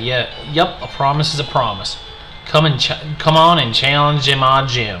bad yet. Yup, a promise is a promise. Come on and challenge my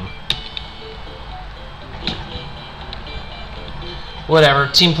gym. Whatever.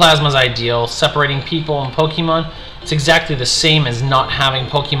 Team Plasma's ideal. Separating people and Pokemon. It's exactly the same as not having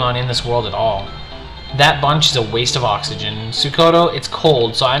Pokemon in this world at all. That bunch is a waste of oxygen. Sukoto, it's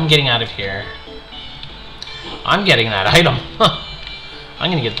cold, so I'm getting out of here. I'm getting that item. I'm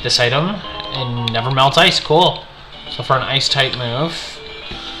gonna get this item and never melt ice. Cool. So for an ice-type move.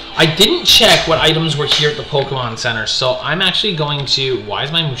 I didn't check what items were here at the Pokemon Center, so I'm actually going to... Why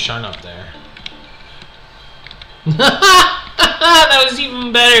is my Musharn up there? That was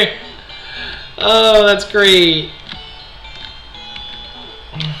even better! Oh, that's great.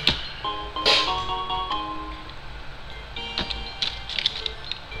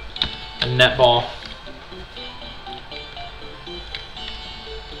 A netball.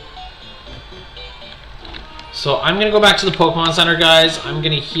 So I'm going to go back to the Pokemon Center, guys. I'm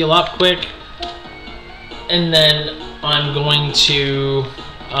going to heal up quick. And then I'm going to...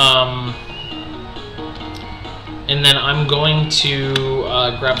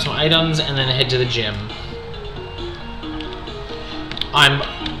 grab some items and then head to the gym.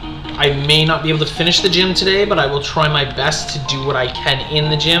 I may not be able to finish the gym today, but I will try my best to do what I can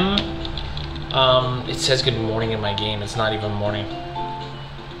in the gym. It says good morning in my game. It's not even morning.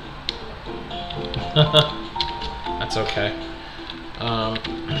 That's okay.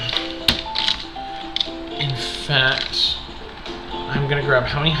 In fact, I'm gonna grab...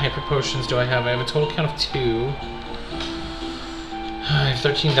 How many Hyper Potions do I have? I have a total count of 2. I have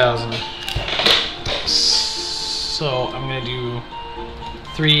 13,000. So I'm gonna do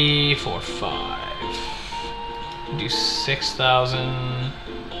 3, 4, 5. Do 6,000.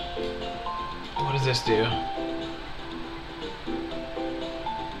 What does this do?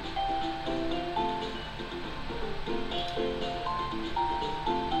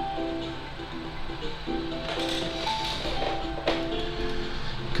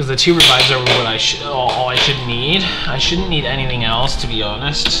 Because the 2 revives are what all I should need. I shouldn't need anything else, to be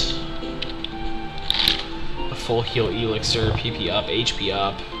honest. A full heal elixir, PP up, HP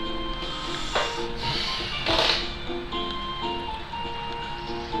up.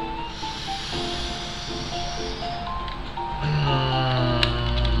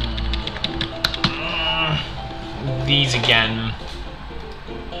 These again.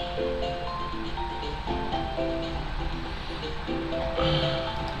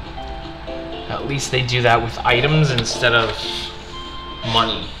 At least they do that with items instead of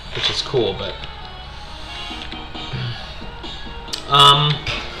money, which is cool, but...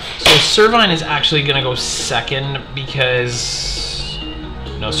 So Servine is actually gonna go second because...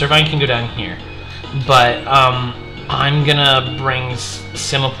 No, Servine can go down here. But, I'm gonna bring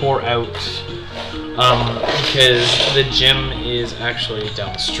Simipour out, because the gym is actually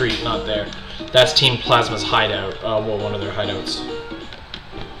down the street, not there. That's Team Plasma's hideout, well, one of their hideouts.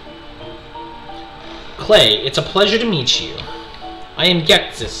 Clay, it's a pleasure to meet you. I am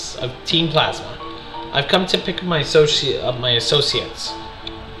Gexis of Team Plasma. I've come to pick up my associates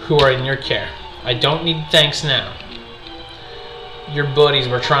who are in your care. I don't need thanks now. Your buddies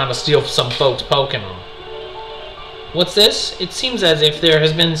were trying to steal some folks' Pokemon. What's this? It seems as if there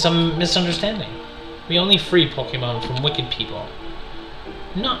has been some misunderstanding. We only free Pokemon from wicked people.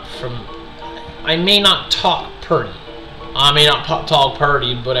 Not from... I may not talk purty. I may not talk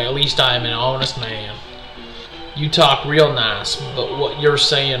purty, but at least I am an honest man. You talk real nice, but what you're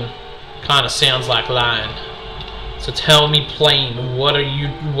saying kind of sounds like lying. So tell me plain, what are you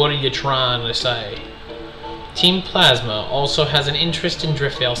trying to say? Team Plasma also has an interest in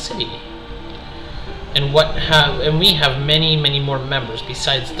Driftveil City. And we have many more members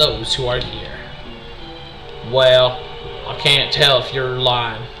besides those who are here. Well, I can't tell if you're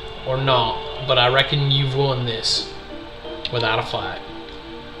lying or not, but I reckon you've won this without a fight.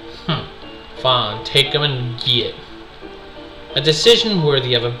 Fine, take him and get. A decision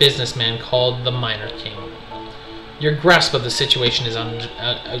worthy of a businessman called the Minor King. Your grasp of the situation is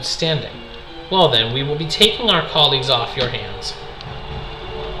outstanding. Well then, we will be taking our colleagues off your hands.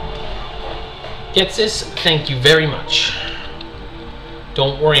 Gets this? Thank you very much.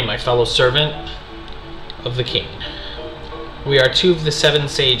 Don't worry, my fellow servant of the king. We are 2 of the 7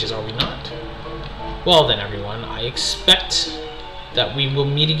 sages, are we not? Well then, everyone, I expect that we will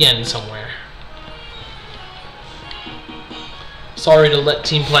meet again somewhere. Sorry to let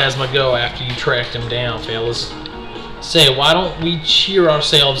Team Plasma go after you tracked him down, fellas. Say, why don't we cheer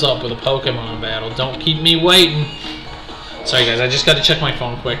ourselves up with a Pokemon battle? Don't keep me waiting. Sorry guys, I just got to check my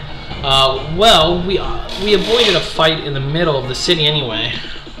phone quick. Well, we avoided a fight in the middle of the city anyway.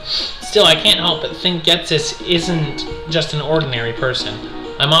 Still, I can't help but think Getsis isn't just an ordinary person.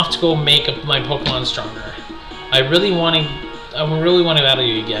 I'm off to go make my Pokemon stronger. I really want to battle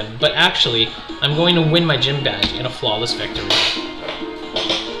you again, but actually, I'm going to win my gym badge in a flawless victory.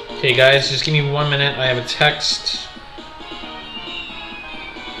 Okay guys, just give me 1 minute. I have a text.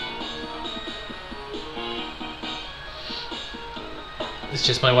 It's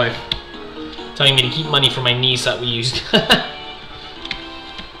just my wife telling me to keep money for my niece that we used.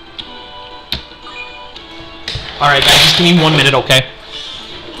 Alright guys, just give me 1 minute, okay?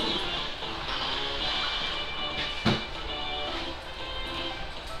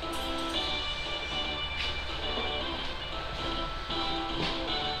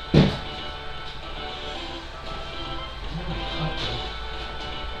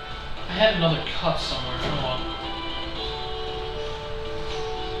 I had another cup somewhere. Hold on.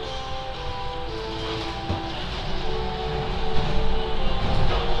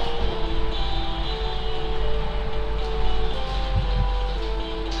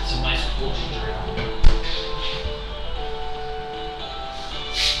 That's a nice cool ginger ale. I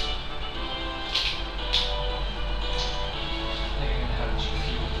think I'm gonna have a GP.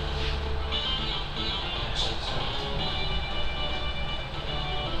 Actually, so.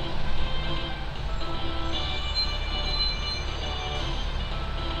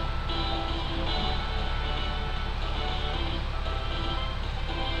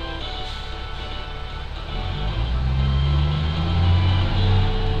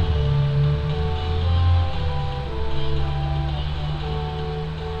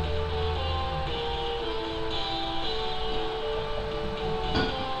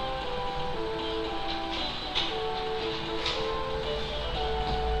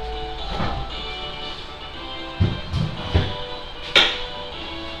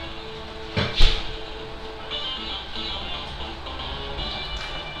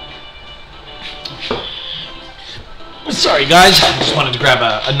 Sorry guys, I just wanted to grab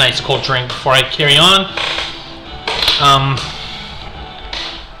a nice cold drink before I carry on.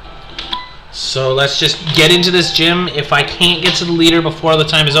 So let's just get into this gym. If I can't get to the leader before the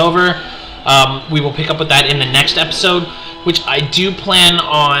time is over, we will pick up with that in the next episode, which I do plan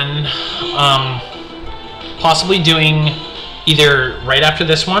on possibly doing either right after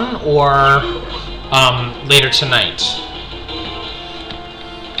this one or later tonight.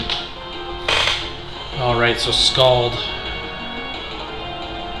 Alright, so Scald.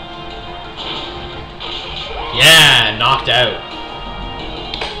 Yeah, knocked out.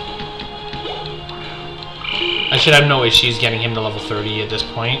 I should have no issues getting him to level 30 at this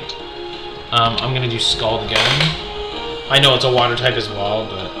point. I'm gonna do Scald again. I know it's a water type as well,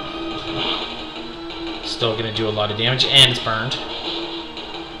 but still gonna do a lot of damage, and it's burned.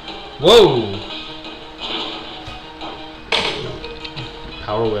 Whoa!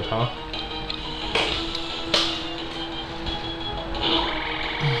 Power Whip, huh?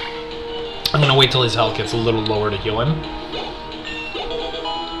 I'm gonna wait till his health gets a little lower to heal him.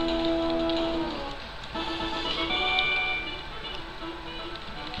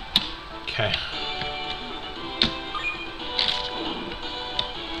 Okay.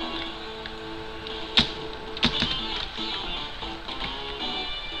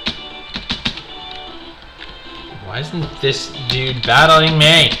 Why isn't this dude battling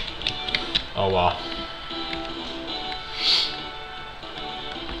me? Oh well.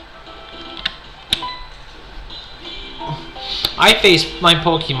 I face my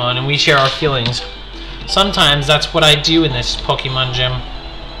Pokemon and we share our feelings. Sometimes that's what I do in this Pokemon gym.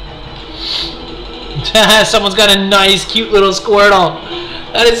 Someone's got a nice, cute little Squirtle.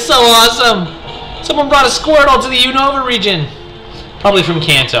 That is so awesome. Someone brought a Squirtle to the Unova region. Probably from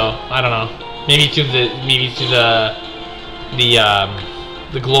Kanto. I don't know. Maybe through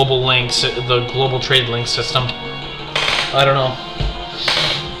the global links, the global trade link system. I don't know.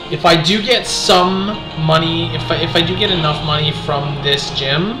 If I do get some money, if I do get enough money from this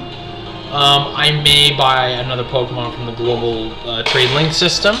gym, I may buy another Pokemon from the global trade link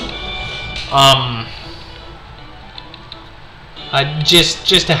system.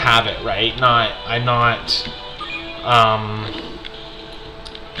 Just to have it, right? I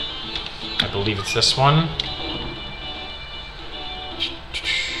believe it's this one.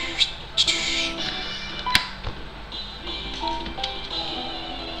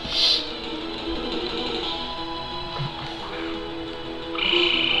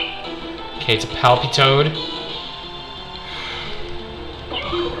 Okay, it's a Palpitoad.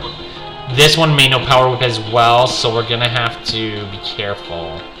 This one may know Power Whip as well, so we're gonna have to be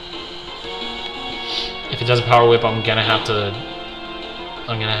careful. If it does a Power Whip, I'm gonna have to...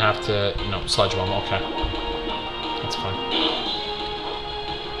 No, Sludge Bomb, okay. That's fine.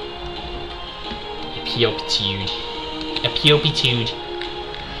 Epiopitude.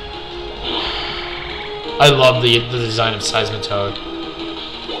 I love the design of Seismitoad.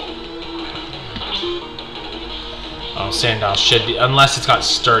 Oh, Sandile should be, unless it's got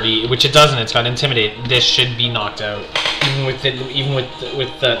Sturdy, which it doesn't. It's got Intimidate. This should be knocked out, even with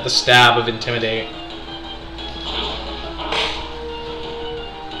the stab of Intimidate.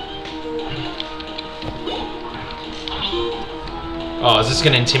 Oh, is this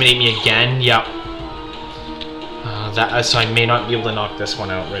gonna intimidate me again? Yep. So I may not be able to knock this one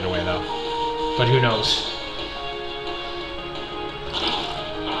out right away, though. But who knows?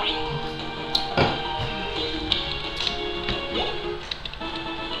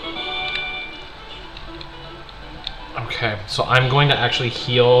 Okay, so I'm going to actually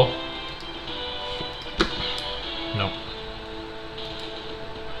heal. No.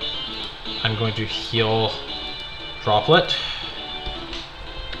 I'm going to heal Droplet.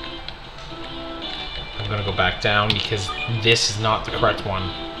 I'm going to go back down because this is not the correct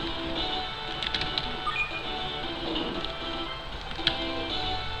one.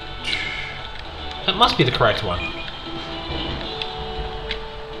 That must be the correct one.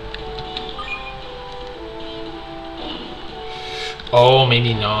 Oh,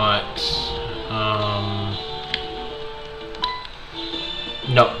 maybe not.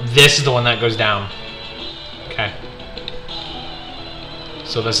 No, this is the one that goes down. Okay.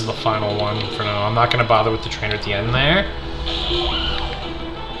 So this is the final one for now. I'm not going to bother with the trainer at the end there.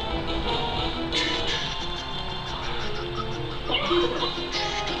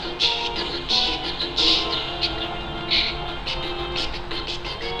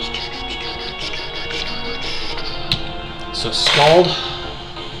 So Scald.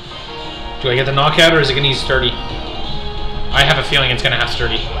 Do I get the knockout or is it going to use Sturdy? I have a feeling it's going to have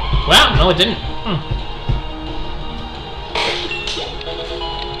Sturdy. Wow, no it didn't.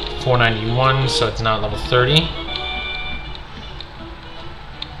 491, so it's not level 30.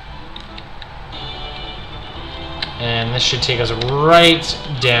 And this should take us right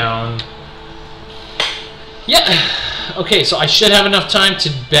down. Yeah. Okay, so I should have enough time to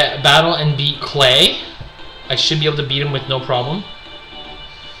battle and beat Clay. I should be able to beat him with no problem.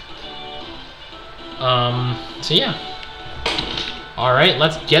 So yeah. Alright,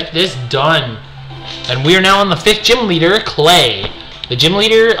 let's get this done. And we are now on the 5th gym leader, Clay. The gym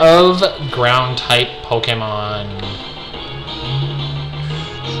leader of ground type Pokemon.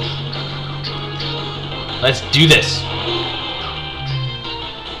 Let's do this.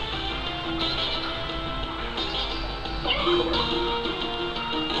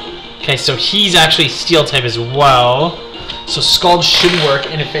 Okay, so he's actually Steel type as well. So Scald should work,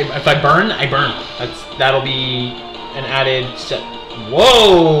 and if I burn, I burn. That'll be an added set.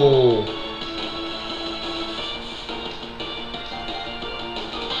 Whoa!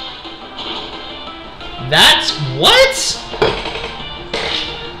 That's what?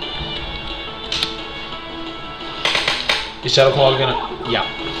 Is Shadow Claw gonna? Yeah.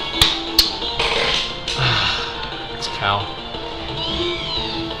 It's Cal.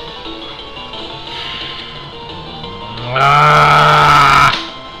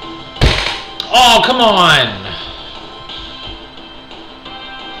 Oh, come on!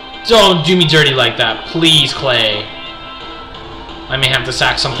 Don't do me dirty like that, please, Clay. I may have to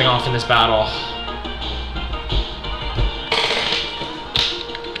sack something off in this battle.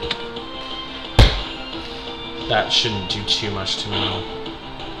 That shouldn't do too much to me.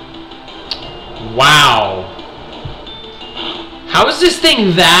 Wow. How is this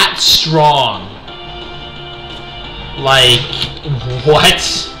thing that strong? Like,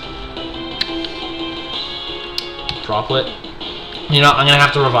 what? Droplet. You know, I'm gonna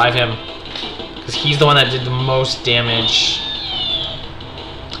have to revive him. Because he's the one that did the most damage.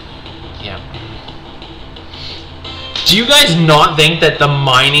 Yeah. Do you guys not think that the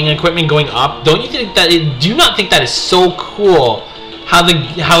mining equipment going up? Don't you think that do you not think that is so cool? How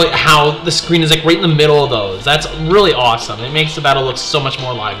the screen is like right in the middle of those. That's really awesome. It makes the battle look so much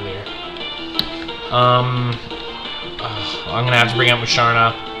more livelier. I'm gonna have to bring out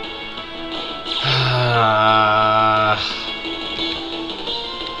Musharna.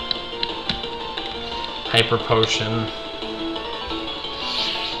 Hyper potion.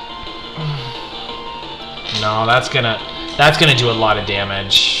 No, that's gonna do a lot of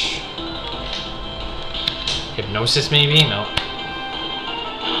damage. Hypnosis maybe? No.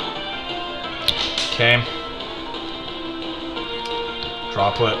 Okay.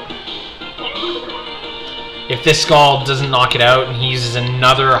 Droplet. If this Scald doesn't knock it out and he uses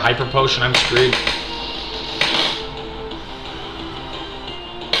another Hyper Potion, I'm screwed.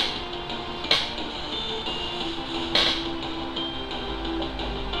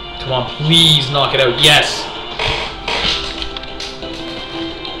 Come on, please knock it out. Yes!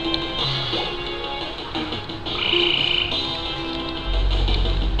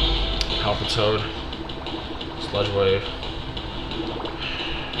 Toad. Sludge Wave.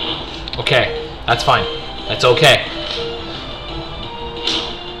 Okay, that's fine. That's okay.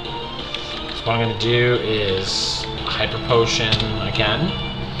 So what I'm gonna do is Hyper Potion again.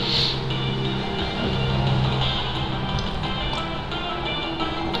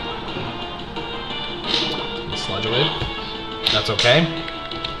 Sludge Wave. That's okay.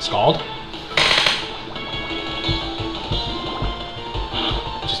 Scald.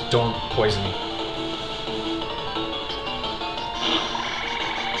 Don't poison me.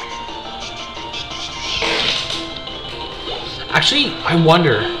 Actually, I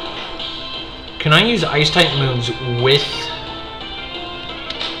wonder, can I use ice type moves with...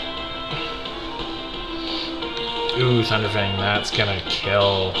 Ooh, Thunderfang, that's gonna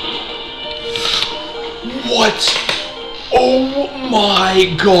kill. What? Oh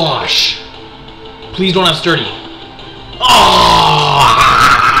my gosh. Please don't have Sturdy. Oh!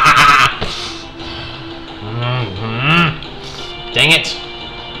 Dang it.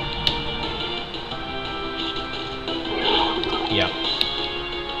 Yeah.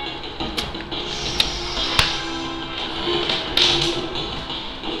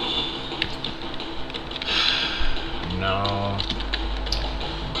 No.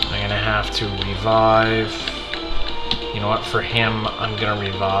 I'm gonna have to revive. You know what? For him, I'm gonna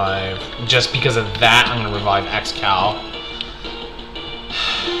revive. Just because of that, I'm gonna revive X-Cal.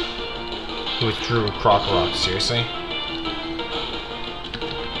 He withdrew Crocorock, seriously?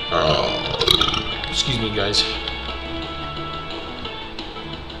 Excuse me, guys.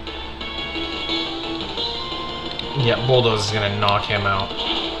 Yeah, Bulldoze is gonna knock him out.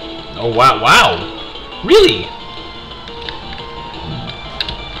 Oh, wow, wow! Really?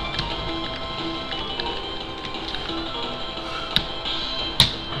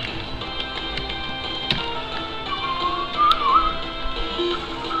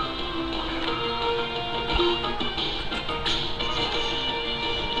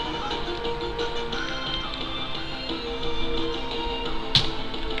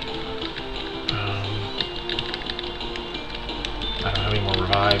 I don't have any more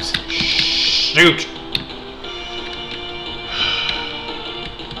revives. Shoot!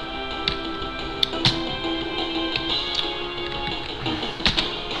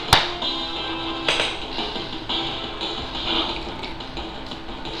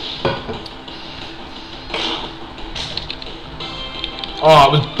 Oh,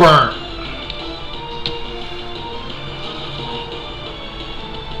 it was burnt.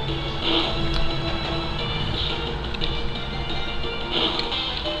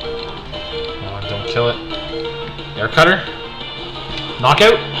 Kill it. Air cutter.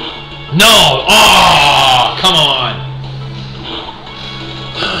 Knockout. No. Oh, come on.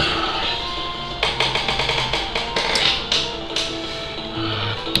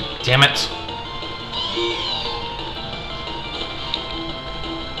 Damn it.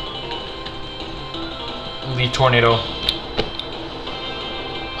 Leaf Tornado.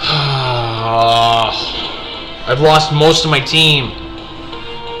 I've lost most of my team.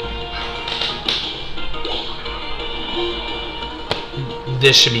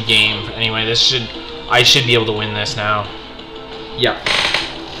 This should be game. Anyway, I should be able to win this now. Yeah.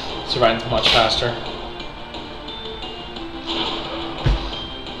 Survived much faster.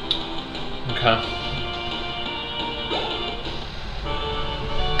 Okay.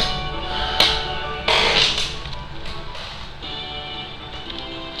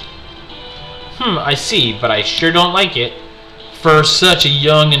 I see, but I sure don't like it. For such a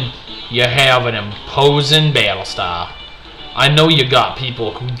youngin', you have an imposing battle style. I know you got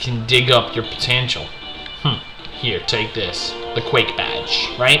people who can dig up your potential. Here, take this. The Quake badge,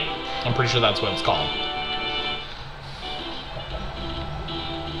 right? I'm pretty sure that's what it's called.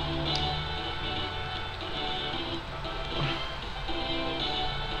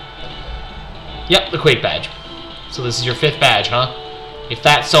 Yep, the Quake badge. So this is your 5th badge, huh? If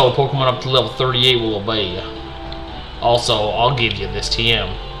that's so, Pokemon up to level 38 will obey you. Also, I'll give you this TM.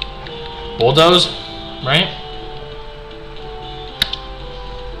 Bulldoze, right?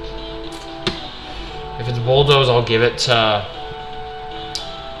 If it's Bulldoze, I'll give it to...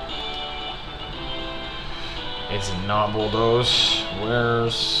 Is it not Bulldoze?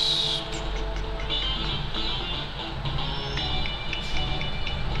 Where's...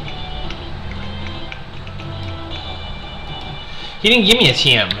 He didn't give me a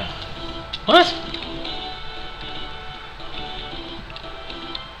TM. What?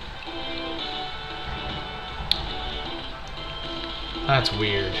 That's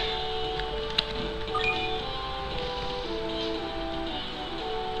weird.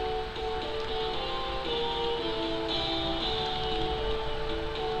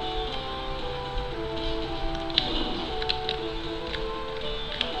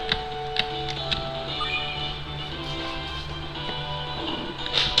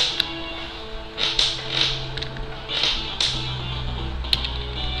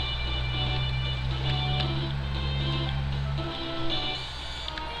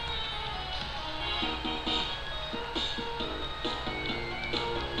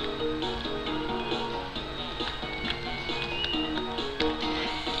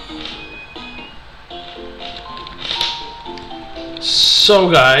 So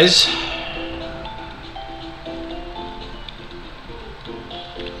guys,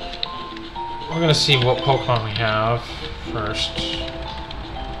 we're gonna see what Pokemon we have first.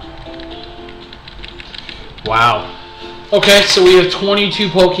 Wow. Okay, so we have 22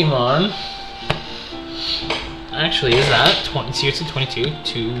 Pokemon. Actually, is that 20? Seriously, 22?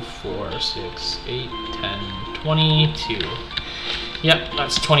 2, 4, 6, 8, 10, 22. Yep,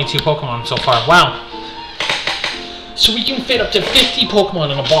 that's 22 Pokemon so far. Wow. So we can fit up to 50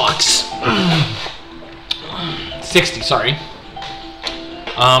 Pokemon in a box. 60, sorry.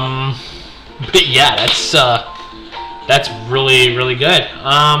 But yeah, that's really, really good.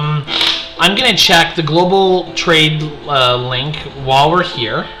 I'm gonna check the global trade link while we're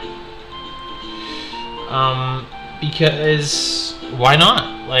here. Because why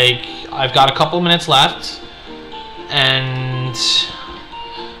not? Like, I've got a couple minutes left, and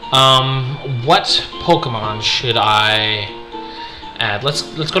what Pokemon should I add? Let's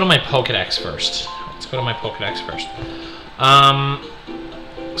go to my Pokedex first. Let's go to my Pokedex first.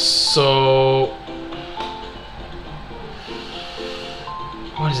 So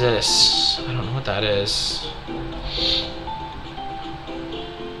what is this? I don't know what that is.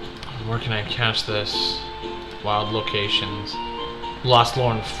 Where can I catch this? Wild locations. Lost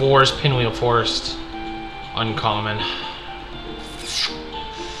Lorn Forest, Pinwheel Forest. Uncommon.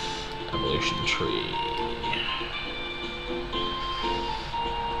 Evolution tree.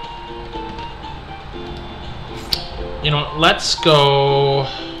 You know, let's go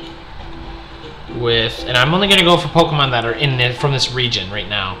with, and I'm only gonna go for Pokemon that are from this region right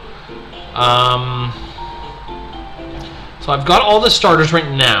now. So I've got all the starters right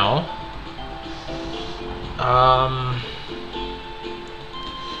now.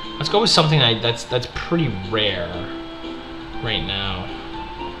 Let's go with something that's pretty rare right now.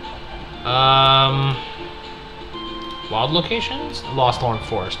 Wild locations? Lost Lorn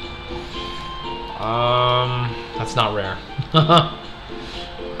Forest. That's not rare.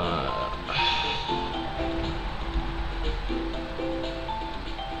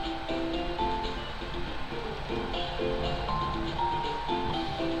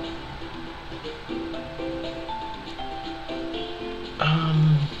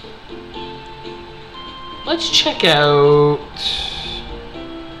 Let's check out...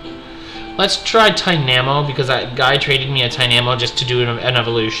 Let's try Tynamo, because that guy traded me a Tynamo just to do an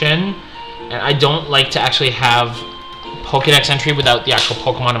evolution. And I don't like to actually have Pokedex entry without the actual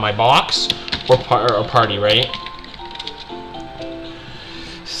Pokemon in my box or party, right?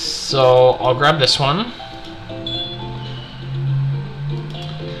 So I'll grab this one.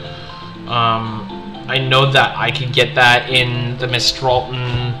 I know that I could get that in the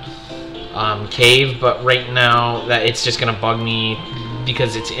Mistralton cave, but right now that it's just gonna bug me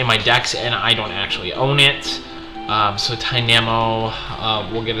because it's in my decks and I don't actually own it. So Tynamo,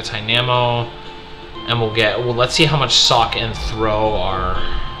 we'll get a Tynamo, and we'll get, well, let's see how much Sock and Throw are.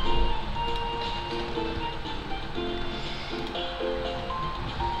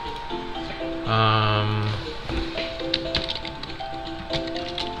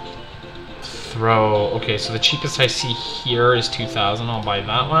 throw... Okay, so the cheapest I see here is 2,000. I'll buy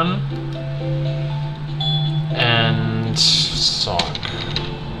that one. And sock.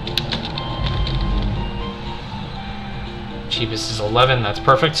 Cheapest is 11. That's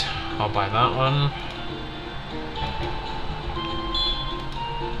perfect. I'll buy that one.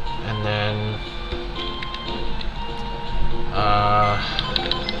 And then...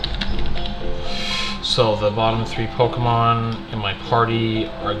 so the bottom 3 Pokemon in my party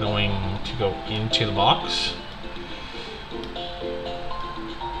are going to go into the box.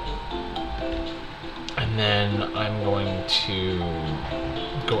 And then I'm going to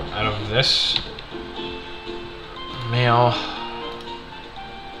go out of this. Mail.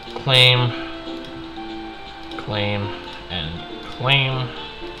 Claim. Claim. And claim.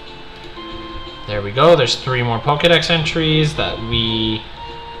 There we go. There's 3 more Pokedex entries that we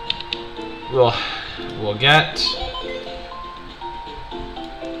will get.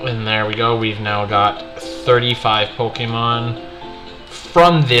 And there we go. We've now got 35 Pokemon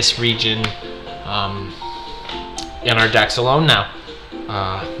from this region in our decks alone now.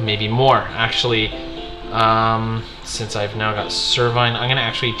 Maybe more, actually. Since I've now got Servine, I'm going to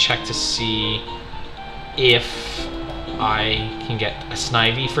actually check to see if I can get a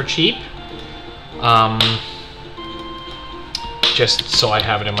Snivy for cheap. Just so I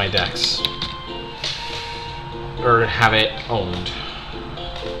have it in my decks. Or have it owned.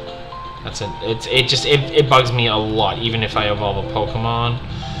 That's it bugs me a lot, even if I evolve a Pokemon.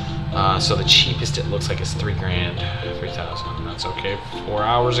 So the cheapest it looks like is 3 grand, 3,000. That's okay. 4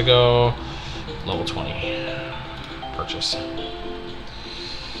 hours ago, level 20 purchase.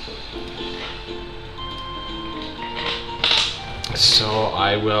 So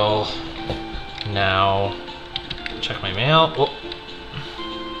I will now check my mail. Oh.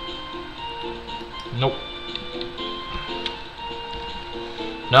 Nope.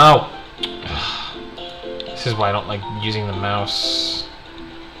 No! This is why I don't like using the mouse.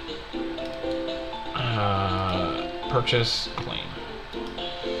 Purchase, claim.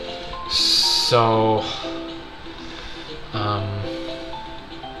 So,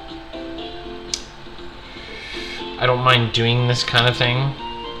 I don't mind doing this kind of thing.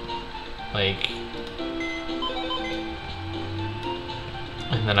 Like,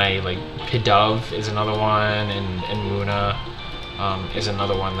 and then I like Pidove is another one, and Muna is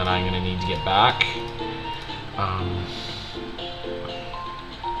another one that I'm gonna need to get back.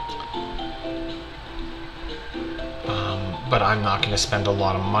 But I'm not going to spend a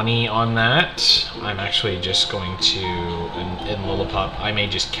lot of money on that. I'm actually just going to, in Lillipup, I may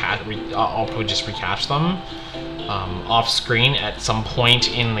just I'll probably just recache them off screen at some point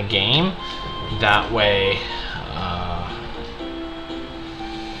in the game. That way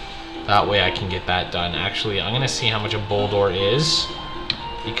I can get that done. Actually, I'm going to see how much a Boldore is,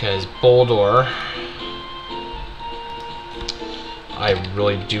 because Boldore, I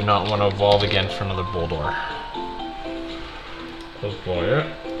really do not want to evolve again for another Boldore. Let's buy it.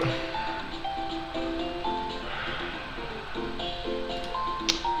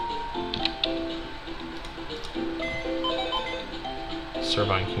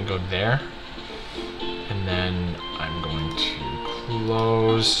 Servine can go there. And then I'm going to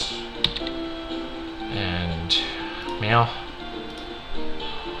close and mail.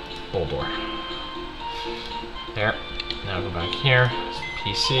 Boldore. There. Now go back here.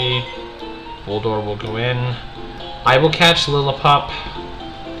 PC. Boldore will go in. I will catch Lillipup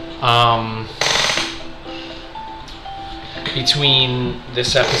between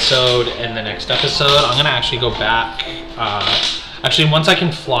this episode and the next episode. I'm going to actually go back. Actually, once I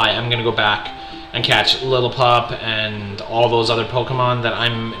can fly, I'm going to go back and catch Lillipup and all those other Pokemon that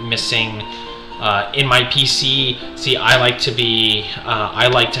I'm missing in my PC. See, I like to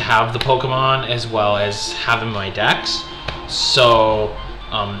have the Pokemon as well as have them in my decks. So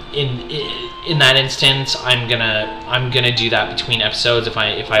in that instance, I'm gonna do that between episodes. If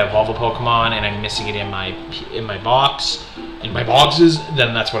I evolve a Pokemon and I'm missing it in my boxes,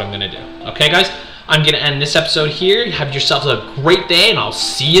 then that's what I'm gonna do. Okay, guys, I'm gonna end this episode here. Have yourselves a great day, and I'll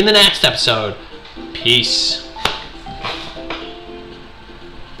see you in the next episode. Peace.